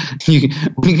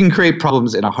 we can create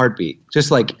problems in a heartbeat.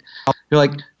 Just like, you're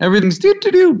like, everything's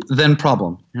do, then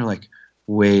problem. You're like,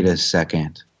 wait a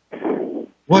second.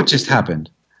 What just happened?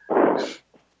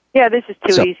 Yeah, this is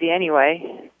too easy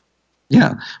anyway.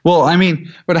 Yeah. Well, I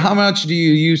mean, but how much do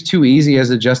you use too easy as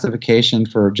a justification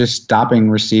for just stopping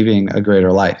receiving a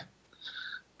greater life?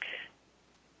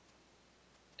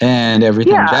 And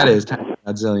everything that is times a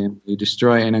godzillion, you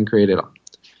destroy and uncreate it all.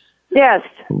 Yes.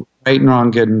 Right and wrong,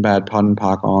 good and bad, POD and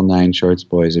POC, all 9 shorts,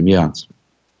 boys and beyonds.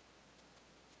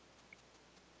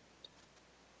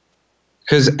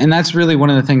 And that's really one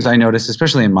of the things I notice,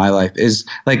 especially in my life, is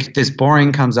like this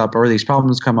boring comes up or these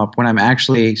problems come up when I'm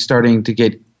actually starting to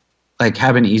get, like,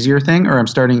 have an easier thing, or I'm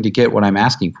starting to get what I'm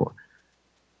asking for.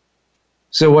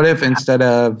 So what if instead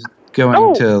of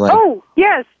going to like... Oh,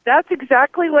 yes, that's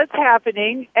exactly what's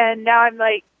happening. And now I'm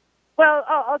like, well,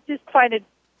 I'll just find a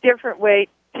different way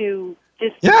to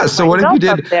just... Yeah, so what if you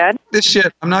did this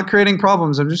shit? I'm not creating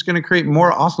problems. I'm just going to create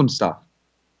more awesome stuff.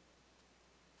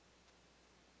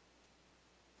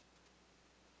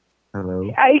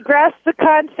 Hello. I grasp the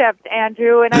concept,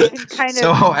 Andrew, and I can kind of...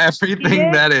 So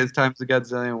everything that is times a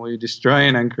godzillion, will you destroy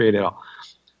and uncreate it all?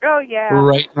 Oh, yeah.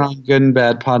 Right, wrong, good and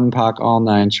bad, POD and POC, all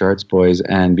 9 shorts, boys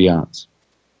and beyonds.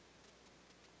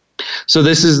 So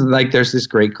this is like, there's this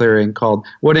great clearing called,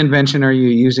 what invention are you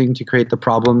using to create the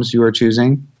problems you are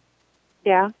choosing?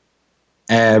 Yeah.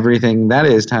 Everything that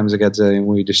is times a godzillion,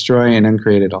 will you destroy and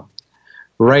uncreate it all?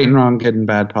 Right and wrong, good and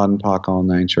bad, POD and POC, all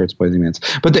 9 shorts, boys and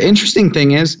beyonds. But the interesting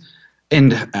thing is,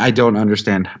 and I don't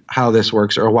understand how this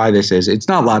works or why this is. It's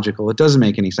not logical. It doesn't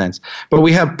make any sense. But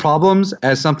we have problems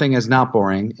as something as not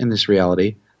boring in this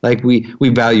reality. Like we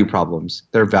value problems.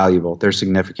 They're valuable. They're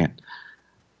significant.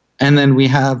 And then we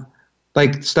have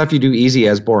like stuff you do easy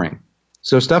as boring.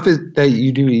 So stuff that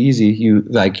you do easy, you're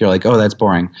like, oh, that's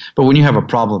boring. But when you have a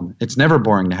problem, it's never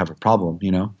boring to have a problem,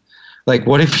 you know? Like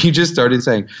what if you just started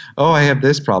saying, oh, I have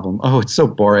this problem. Oh, it's so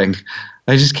boring.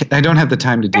 I don't have the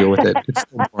time to deal with it. It's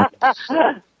so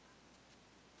boring.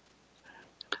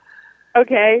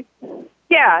 Okay.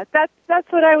 Yeah, that's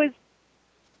what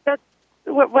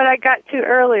what I got to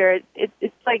earlier.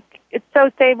 It's like it's so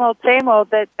same old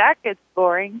that gets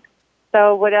boring.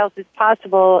 So what else is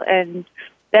possible? And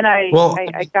then I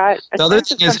got the other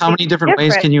thing is, how many different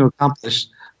ways can you accomplish?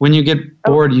 When you get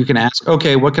bored, you can ask,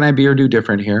 okay, what can I be or do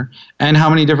different here? And how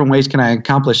many different ways can I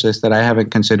accomplish this that I haven't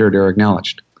considered or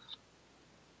acknowledged?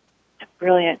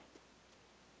 Brilliant.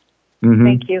 Mm-hmm.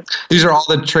 Thank you. These are all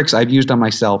the tricks I've used on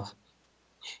myself.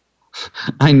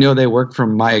 I know they work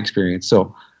from my experience,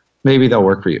 so maybe they'll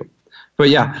work for you. But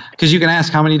yeah, because you can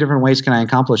ask, how many different ways can I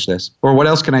accomplish this? Or what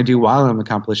else can I do while I'm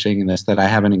accomplishing this that I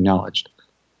haven't acknowledged?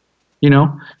 You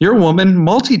know, you're a woman,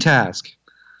 multitask.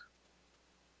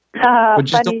 But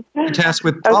just don't multitask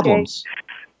with problems.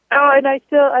 Okay. Oh, and I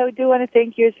do want to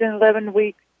thank you. It's been 11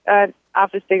 weeks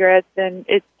Office Cigarettes, and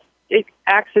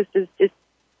Access is just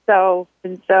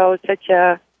such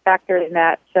a factor in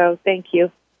that. So thank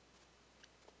you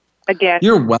again.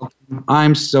 You're welcome.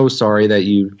 I'm so sorry that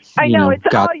I know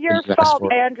it's all your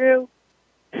fault, Andrew.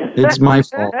 It's my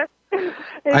fault.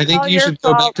 I think you should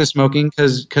go back to smoking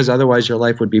because otherwise your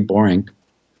life would be boring.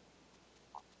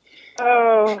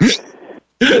 Oh.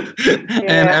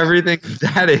 And everything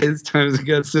that is times a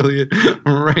godzillion,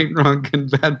 right, wrong, and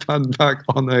bad, POD and POC,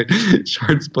 all 9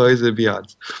 shorts, boys and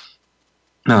beyonds.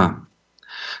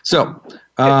 So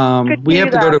we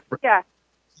have to go to. Yeah.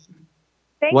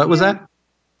 What was that?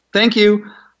 Thank you.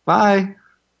 Bye.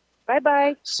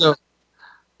 Bye. So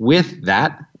with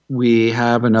that, we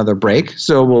have another break.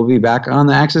 So we'll be back on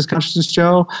the Access Consciousness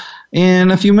Show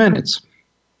in a few minutes.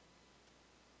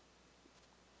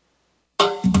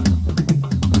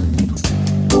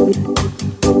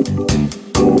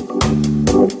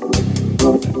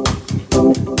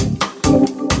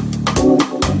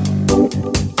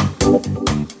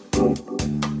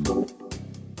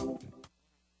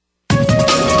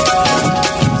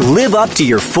 Live up to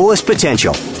your fullest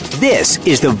potential. This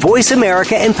is the Voice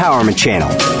America Empowerment Channel.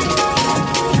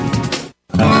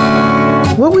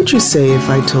 What would you say if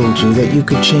I told you that you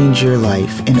could change your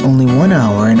life in only 1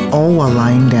 hour and all while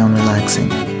lying down relaxing?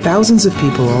 Thousands of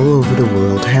people all over the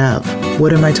world have.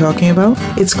 What am I talking about?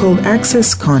 It's called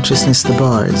Access Consciousness, the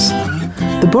BARS.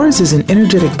 The BARS is an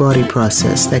energetic body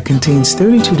process that contains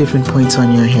 32 different points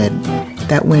on your head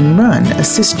that, when run,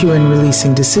 assist you in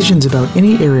releasing decisions about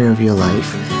any area of your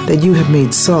life that you have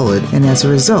made solid and as a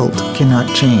result cannot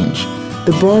change.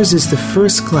 The BARS is the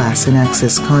first class in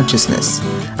Access Consciousness,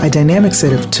 a dynamic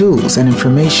set of tools and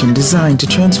information designed to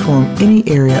transform any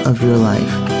area of your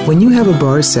life. When you have a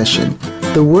BARS session,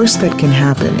 the worst that can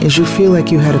happen is you feel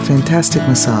like you had a fantastic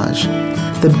massage.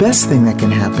 The best thing that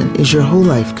can happen is your whole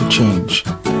life could change.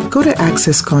 Go to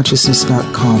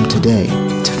accessconsciousness.com today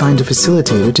to find a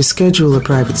facilitator to schedule a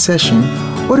private session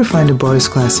or to find a BARS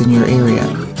class in your area.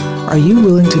 Are you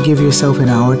willing to give yourself an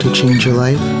hour to change your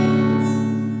life?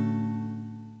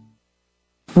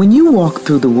 When you walk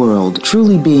through the world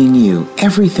truly being you,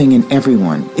 everything and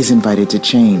everyone is invited to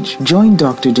change. Join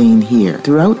Dr. Dane here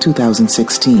throughout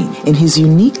 2016 in his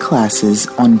unique classes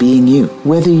on being you.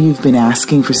 Whether you've been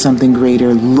asking for something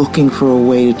greater, looking for a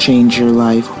way to change your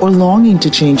life, or longing to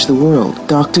change the world,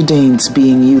 Dr. Dane's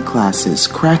Being You classes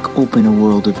crack open a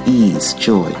world of ease,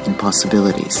 joy, and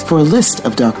possibilities. For a list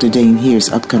of Dr. Dane here's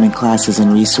upcoming classes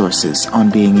and resources on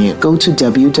being you, go to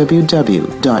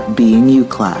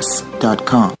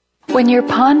www.beingyouclass.com. When you're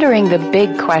pondering the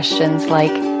big questions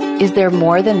like, is there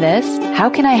more than this? How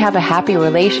can I have a happy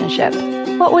relationship?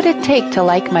 What would it take to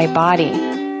like my body?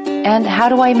 And how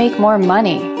do I make more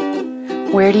money?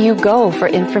 Where do you go for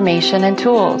information and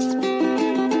tools?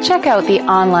 Check out the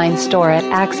online store at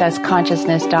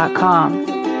accessconsciousness.com.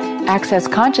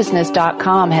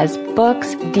 AccessConsciousness.com has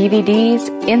books, DVDs,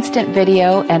 instant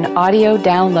video and audio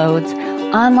downloads,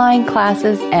 online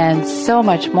classes, and so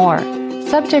much more.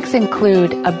 Subjects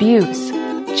include abuse,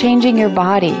 changing your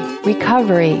body,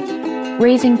 recovery,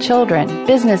 raising children,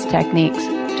 business techniques,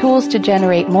 tools to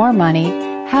generate more money,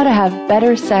 how to have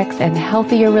better sex and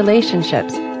healthier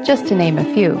relationships, just to name a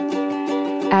few.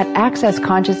 At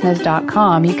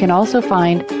accessconsciousness.com, you can also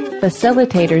find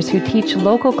facilitators who teach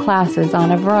local classes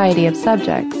on a variety of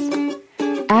subjects.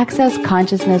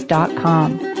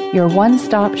 AccessConsciousness.com, your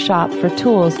one-stop shop for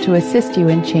tools to assist you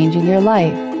in changing your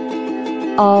life.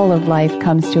 All of life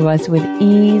comes to us with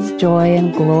ease, joy,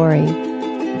 and glory.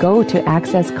 Go to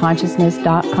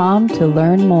accessconsciousness.com to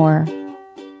learn more.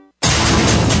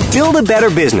 Build a better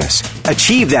business.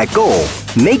 Achieve that goal.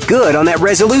 Make good on that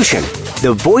resolution.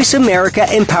 The Voice America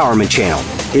Empowerment Channel.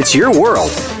 It's your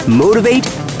world. Motivate,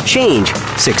 change,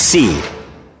 succeed.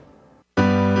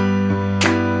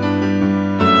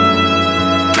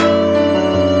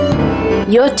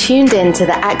 You're tuned in to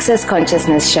the Access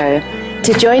Consciousness Show.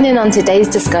 To join in on today's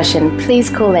discussion, please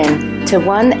call in to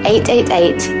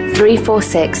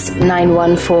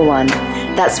 1-888-346-9141.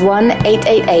 That's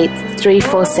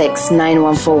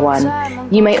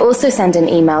 1-888-346-9141. You may also send an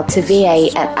email to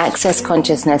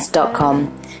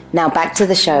va@accessconsciousness.com. Now back to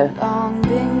the show.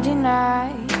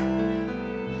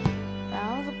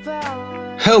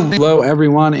 Hello,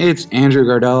 everyone. It's Andrew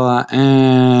Gardella,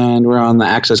 and we're on the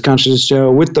Access Consciousness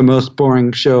Show with the most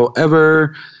boring show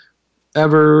ever.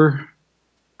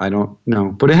 I don't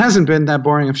know, but it hasn't been that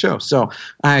boring of a show. So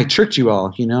I tricked you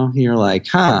all, you know. You're like,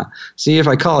 see, if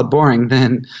I call it boring,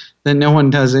 then no one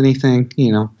does anything,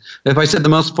 you know. If I said the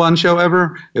most fun show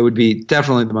ever, it would be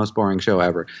definitely the most boring show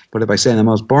ever. But if I say the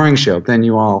most boring show, then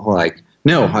you all like,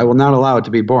 no, I will not allow it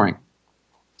to be boring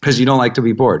because you don't like to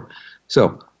be bored.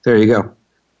 So there you go.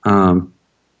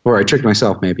 Or I tricked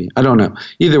myself, maybe. I don't know.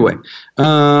 Either way.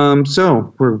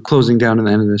 So we're closing down to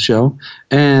the end of the show.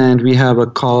 And we have a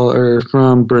caller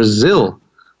from Brazil.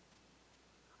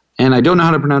 And I don't know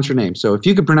how to pronounce her name. So if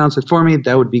you could pronounce it for me,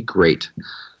 that would be great.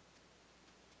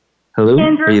 Hello?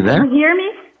 Andrew, are you there? Can you hear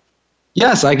me?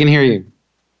 Yes, I can hear you.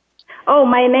 Oh,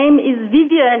 my name is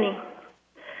Viviane.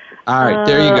 All right,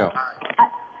 there you go.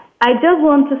 I just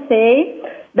want to say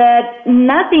that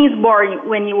nothing is boring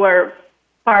when you are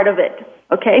part of it.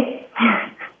 Okay.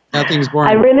 Nothing's boring.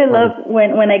 I really love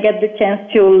when I get the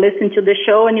chance to listen to the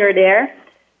show and you're there.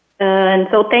 And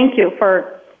so thank you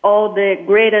for all the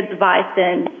great advice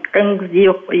and things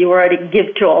you already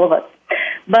give to all of us.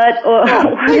 But what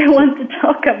I want to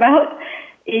talk about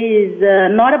is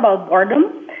not about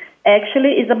boredom.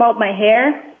 Actually, it's about my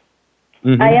hair.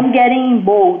 Mm-hmm. I am getting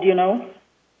bald, you know.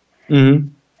 Mm-hmm.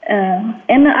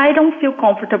 And I don't feel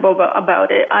comfortable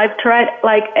about it. I've tried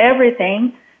like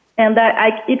everything. And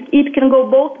that it can go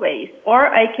both ways, or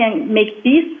I can make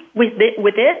peace with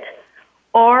it,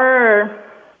 or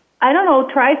I don't know,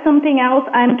 try something else.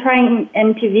 I'm trying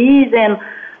MTVs and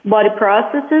body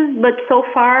processes, but so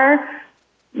far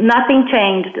nothing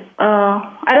changed.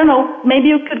 I don't know. Maybe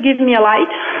you could give me a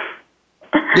light.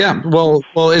 Yeah. Well,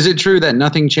 is it true that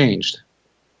nothing changed?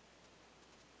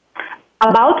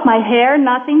 About my hair,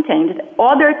 nothing changed.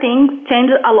 Other things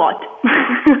changed a lot.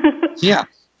 Yeah.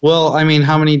 Well, I mean,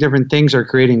 how many different things are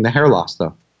creating the hair loss,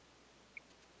 though?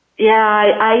 Yeah,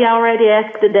 I already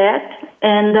asked that,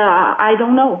 and I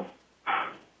don't know.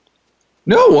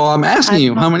 No, well, I'm asking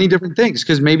you how many different things,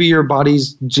 because maybe your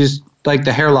body's just like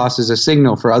the hair loss is a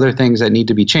signal for other things that need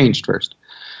to be changed first.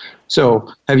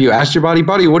 So have you asked your body,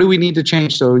 what do we need to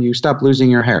change so you stop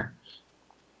losing your hair?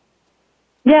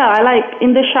 Yeah, I like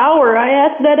in the shower. I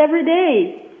ask that every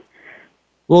day.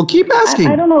 Well, keep asking.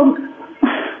 I don't know.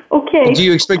 Okay. Well, do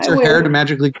you expect your hair to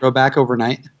magically grow back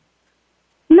overnight?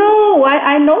 No,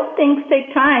 I know things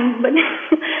take time, but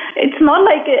it's not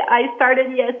like I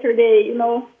started yesterday, you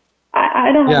know.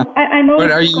 I don't know. Yeah. I know.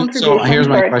 But are you? So here's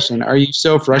my question: are you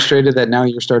so frustrated that now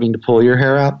you're starting to pull your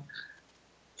hair out?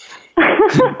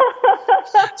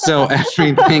 So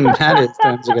everything that is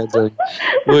times a godzillion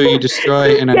will you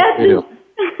destroy and uncreate it?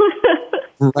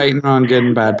 Right and wrong, good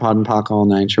and bad, pod and pock, all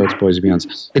nine shorts, boys and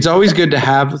beyonds. It's always good to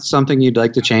have something you'd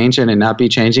like to change and it not be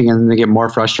changing, and then they get more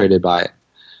frustrated by it.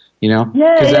 You know?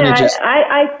 Yeah. Then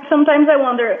I sometimes I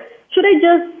wonder, should I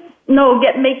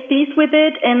just make peace with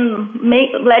it and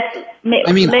let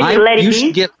it you be?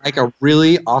 should get like a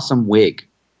really awesome wig,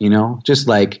 you know, just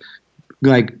like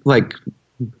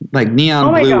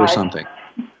neon blue or something.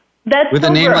 That's with so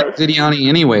a name gross. like Zidiani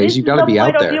anyways, you got to be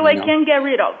out there. This is a point of view I can't get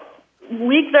rid of.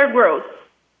 Wigs are gross.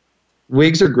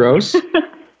 Wigs are gross?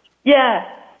 Yeah.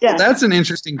 So that's an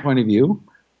interesting point of view.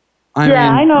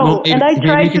 I know. Well, maybe, and I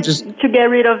tried to get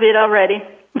rid of it already.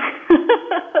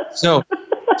 So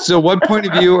what point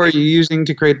of view are you using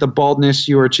to create the baldness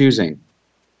you are choosing?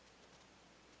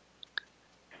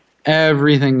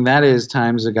 Everything that is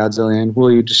times a godzillion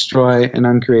will you destroy and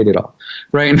uncreate it all.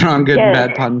 Right and wrong, good and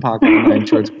bad, pod and pock, nine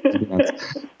shorts.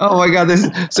 Oh my God!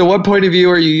 So what point of view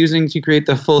are you using to create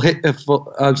the full hit?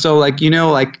 So like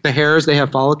like the hairs, they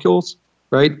have follicles,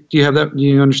 right? Do you have that? Do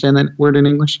you understand that word in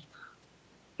English?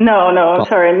 No, I'm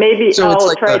sorry. Maybe so I'll it's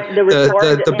like try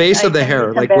the base of the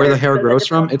hair, like where the hair grows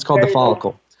from. It's called the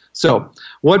follicle. So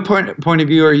what point of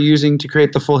view are you using to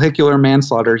create the follicular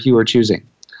manslaughter you are choosing?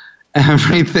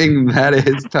 Everything that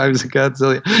is times a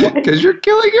godzillion, because you're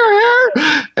killing your hair.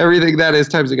 Everything that is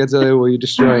times a godzillion will you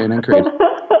destroy and uncreate.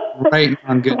 Right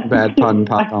on good and bad, pod and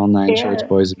pock, all nine shorts,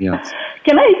 boys and beyonds.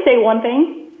 Can I say one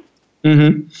thing?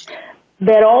 Mm-hmm.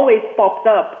 That always pops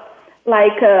up.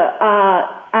 Like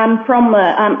I'm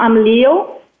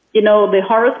Leo, the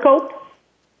horoscope.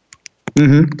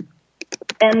 Mm-hmm.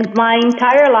 And my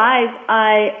entire life,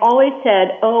 I always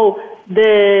said,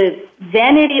 the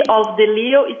vanity of the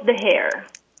Leo is the hair.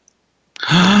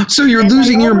 So you're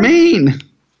losing your mane.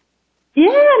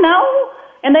 Yeah, no.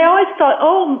 And I always thought,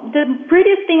 the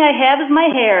prettiest thing I have is my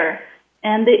hair.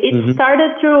 And it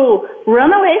started to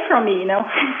run away from me,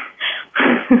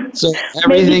 So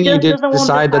everything you did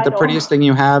decide that the prettiest thing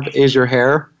you have is your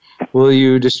hair, will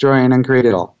you destroy and uncreate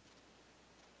it all?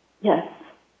 Yes.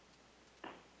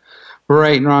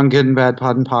 Right and wrong, good and bad,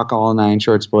 pod and pock, all nine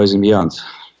shorts, boys and beyonds.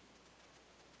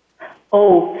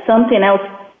 Oh, something else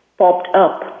popped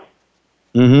up.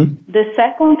 Mm-hmm. The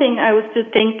second thing I was to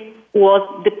think was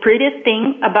the prettiest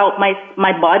thing about my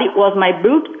body was my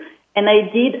boobs, and I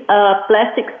did a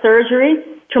plastic surgery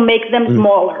to make them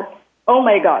smaller. Oh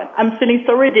my God, I'm feeling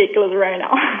so ridiculous right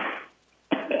now.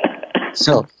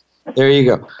 So, there you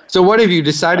go. So what have you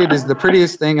decided is the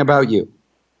prettiest thing about you?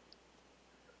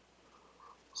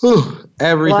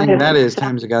 Everything that is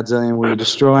times a godzillion will you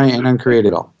destroy and uncreate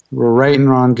it all. We're right and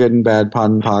wrong, good and bad, pod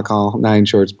and pock, all nine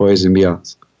shorts, boys and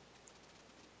beyonds.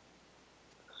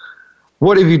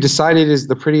 What have you decided is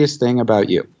the prettiest thing about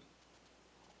you?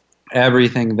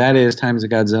 Everything that is times a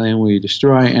godzillion will you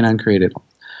destroy and uncreate it all.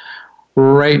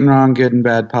 Right and wrong, good and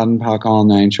bad, pod and pock, all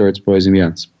nine shorts, boys and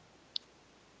beyonds.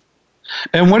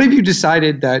 And what have you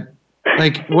decided that,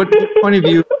 what point of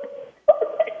view?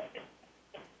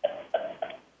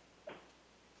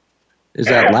 Is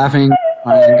that laughing,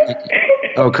 crying?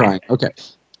 Oh, crying. Okay.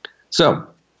 So,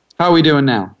 how are we doing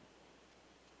now?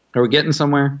 Are we getting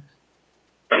somewhere?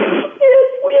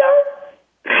 Yes, we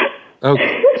are.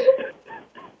 Okay.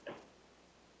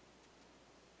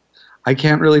 I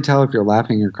can't really tell if you're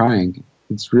laughing or crying.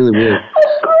 It's really weird.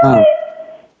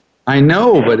 I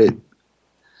know, but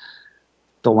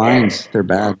the lines, they're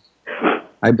bad.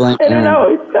 I blame I don't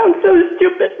know. It sounds so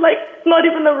stupid. Like, not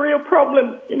even a real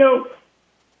problem,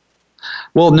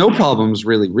 Well, no problem's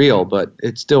really real, but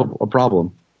it's still a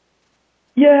problem.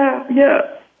 Yeah.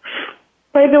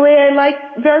 By the way, I like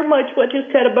very much what you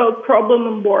said about problem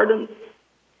and boredom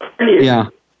earlier. Yeah.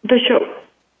 The show.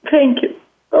 Thank you.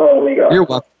 Oh my God. You're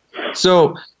welcome.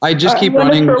 So I just keep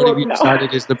running. What have you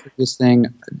decided is the prettiest thing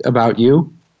about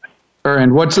you?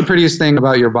 And what's the prettiest thing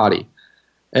about your body?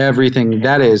 Everything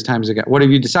that is times a... What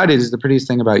have you decided is the prettiest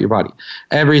thing about your body?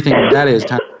 Everything that is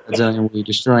times a gazillion will you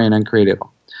destroy and uncreate it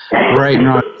all. Right and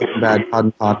wrong, bad, pod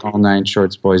and pock, all nine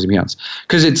shorts, boys and beyonds.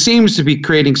 Because it seems to be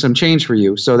creating some change for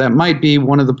you. So that might be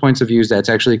one of the points of views that's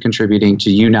actually contributing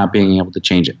to you not being able to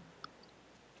change it.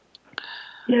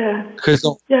 Yeah. Because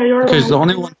the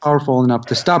only one powerful enough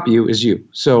to stop you is you.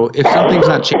 So if something's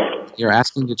not changing, you're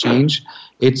asking to change,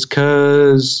 it's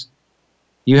because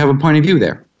you have a point of view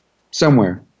there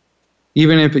somewhere,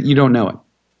 even if you don't know it.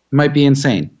 It might be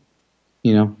insane.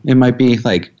 It might be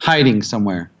like hiding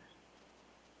somewhere.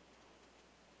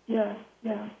 Yeah,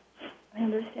 I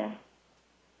understand.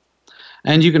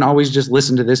 And you can always just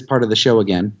listen to this part of the show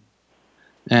again.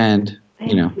 And,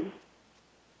 you know,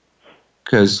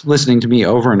 because listening to me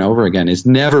over and over again is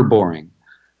never boring.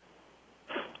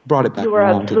 Brought it back. You are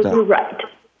absolutely right.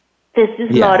 This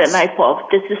is not a my fault.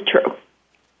 This is true.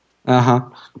 Uh-huh.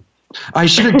 I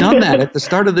should have done that at the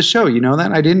start of the show. You know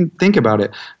that? I didn't think about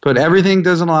it. But everything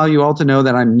doesn't allow you all to know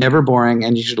that I'm never boring,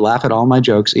 and you should laugh at all my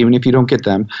jokes, even if you don't get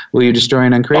them. Will you destroy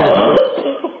and uncreate them?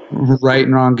 Right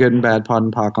and wrong, good and bad, pod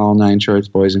and pock, all 9 shorts,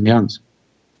 boys and youngs.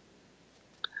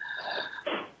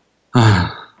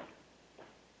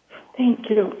 Thank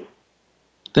you.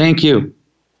 Thank you.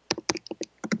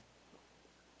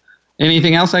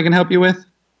 Anything else I can help you with?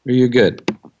 Or are you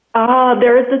good?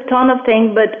 There is a ton of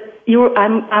things, but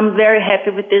I'm very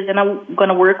happy with this, and I'm going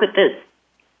to work with this.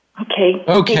 Okay.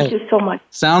 Thank you so much.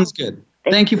 Sounds good.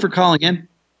 Thank you for calling in.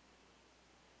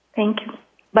 Thank you.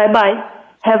 Bye-bye.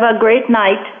 Have a great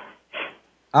night.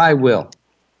 I will.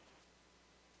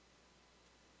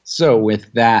 So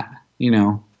with that, you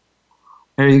know,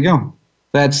 there you go.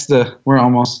 We're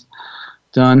almost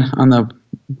done on the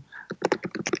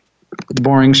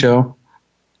boring show.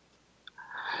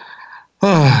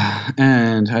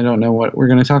 And I don't know what we're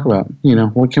going to talk about. You know,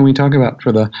 what can we talk about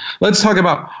let's talk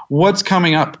about what's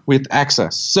coming up with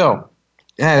Access. So,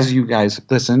 as you guys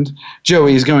listened,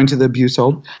 Joey is going to the abuse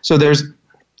hold. So there's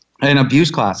an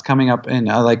abuse class coming up and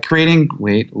creating,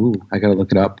 I got to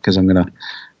look it up because I'm going to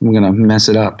mess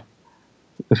it up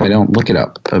if I don't look it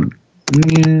up.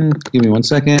 Give me 1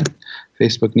 second.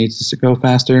 Facebook needs to go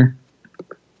faster.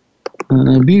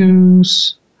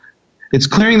 Abuse. It's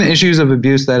clearing the issues of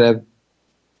abuse that have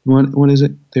what is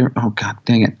it? Oh, God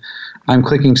dang it. I'm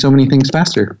clicking so many things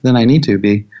faster than I need to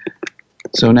be.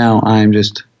 So now I'm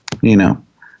just,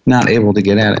 not able to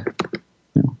get at it.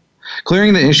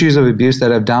 Clearing the issues of abuse that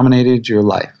have dominated your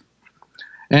life.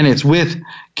 And it's with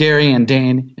Gary and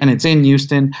Dane, and it's in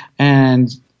Houston. And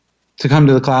to come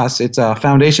to the class, it's a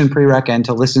foundation prereq, and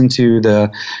to listen to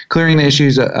the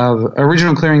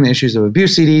original Clearing the Issues of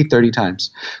Abuse CD 30 times.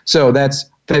 So that's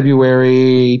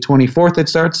February 24th it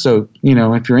starts. So,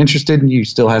 if you're interested and you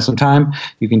still have some time,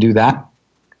 you can do that.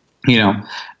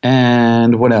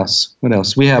 And what else?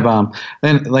 We have,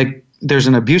 there's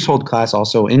an abuse hold class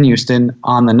also in Houston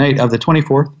on the night of the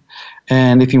 24th.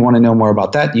 And if you want to know more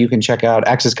about that, you can check out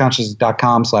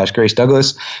accessconsciousness.com/Grace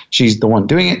Douglas. She's the one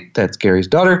doing it. That's Gary's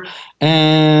daughter.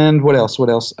 And what else?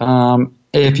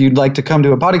 If you'd like to come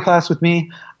to a body class with me,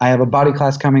 I have a body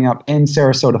class coming up in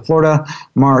Sarasota, Florida,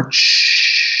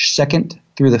 March 2nd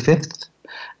through the 5th.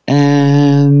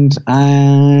 And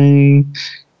I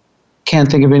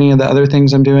can't think of any of the other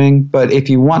things I'm doing. But if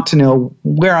you want to know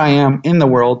where I am in the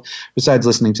world, besides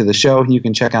listening to the show, you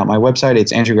can check out my website.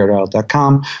 It's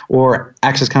andrewgardella.com or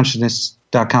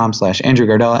accessconsciousness.com/Andrew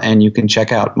Gardella, and you can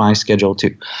check out my schedule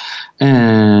too.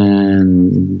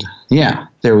 And yeah,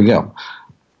 there we go.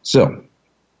 So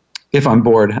if I'm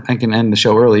bored, I can end the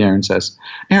show early, Aaron says.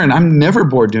 Aaron, I'm never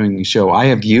bored doing the show. I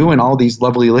have you and all these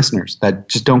lovely listeners that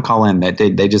just don't call in. That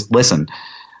they just listen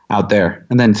out there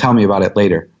and then tell me about it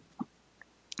later.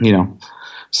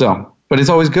 So, but it's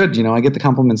always good. I get the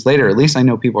compliments later. At least I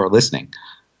know people are listening.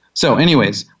 So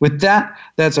anyways, with that,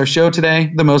 that's our show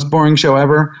today. The most boring show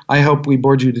ever. I hope we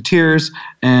bored you to tears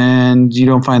and you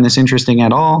don't find this interesting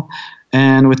at all.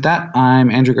 And with that,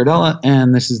 I'm Andrew Gardella,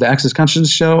 and this is the Access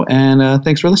Consciousness Show, and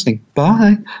thanks for listening.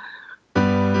 Bye.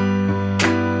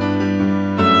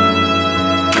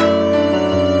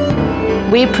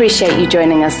 We appreciate you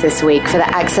joining us this week for the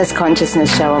Access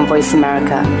Consciousness Show on Voice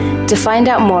America. To find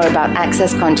out more about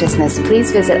Access Consciousness,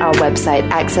 please visit our website,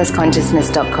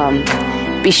 accessconsciousness.com.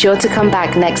 Be sure to come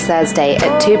back next Thursday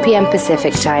at 2 p.m.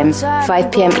 Pacific Time,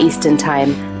 5 p.m. Eastern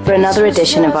Time, for another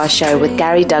edition of our show with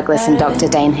Gary Douglas and Dr.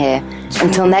 Dane here.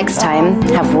 Until next time,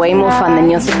 have way more fun than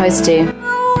you're supposed to.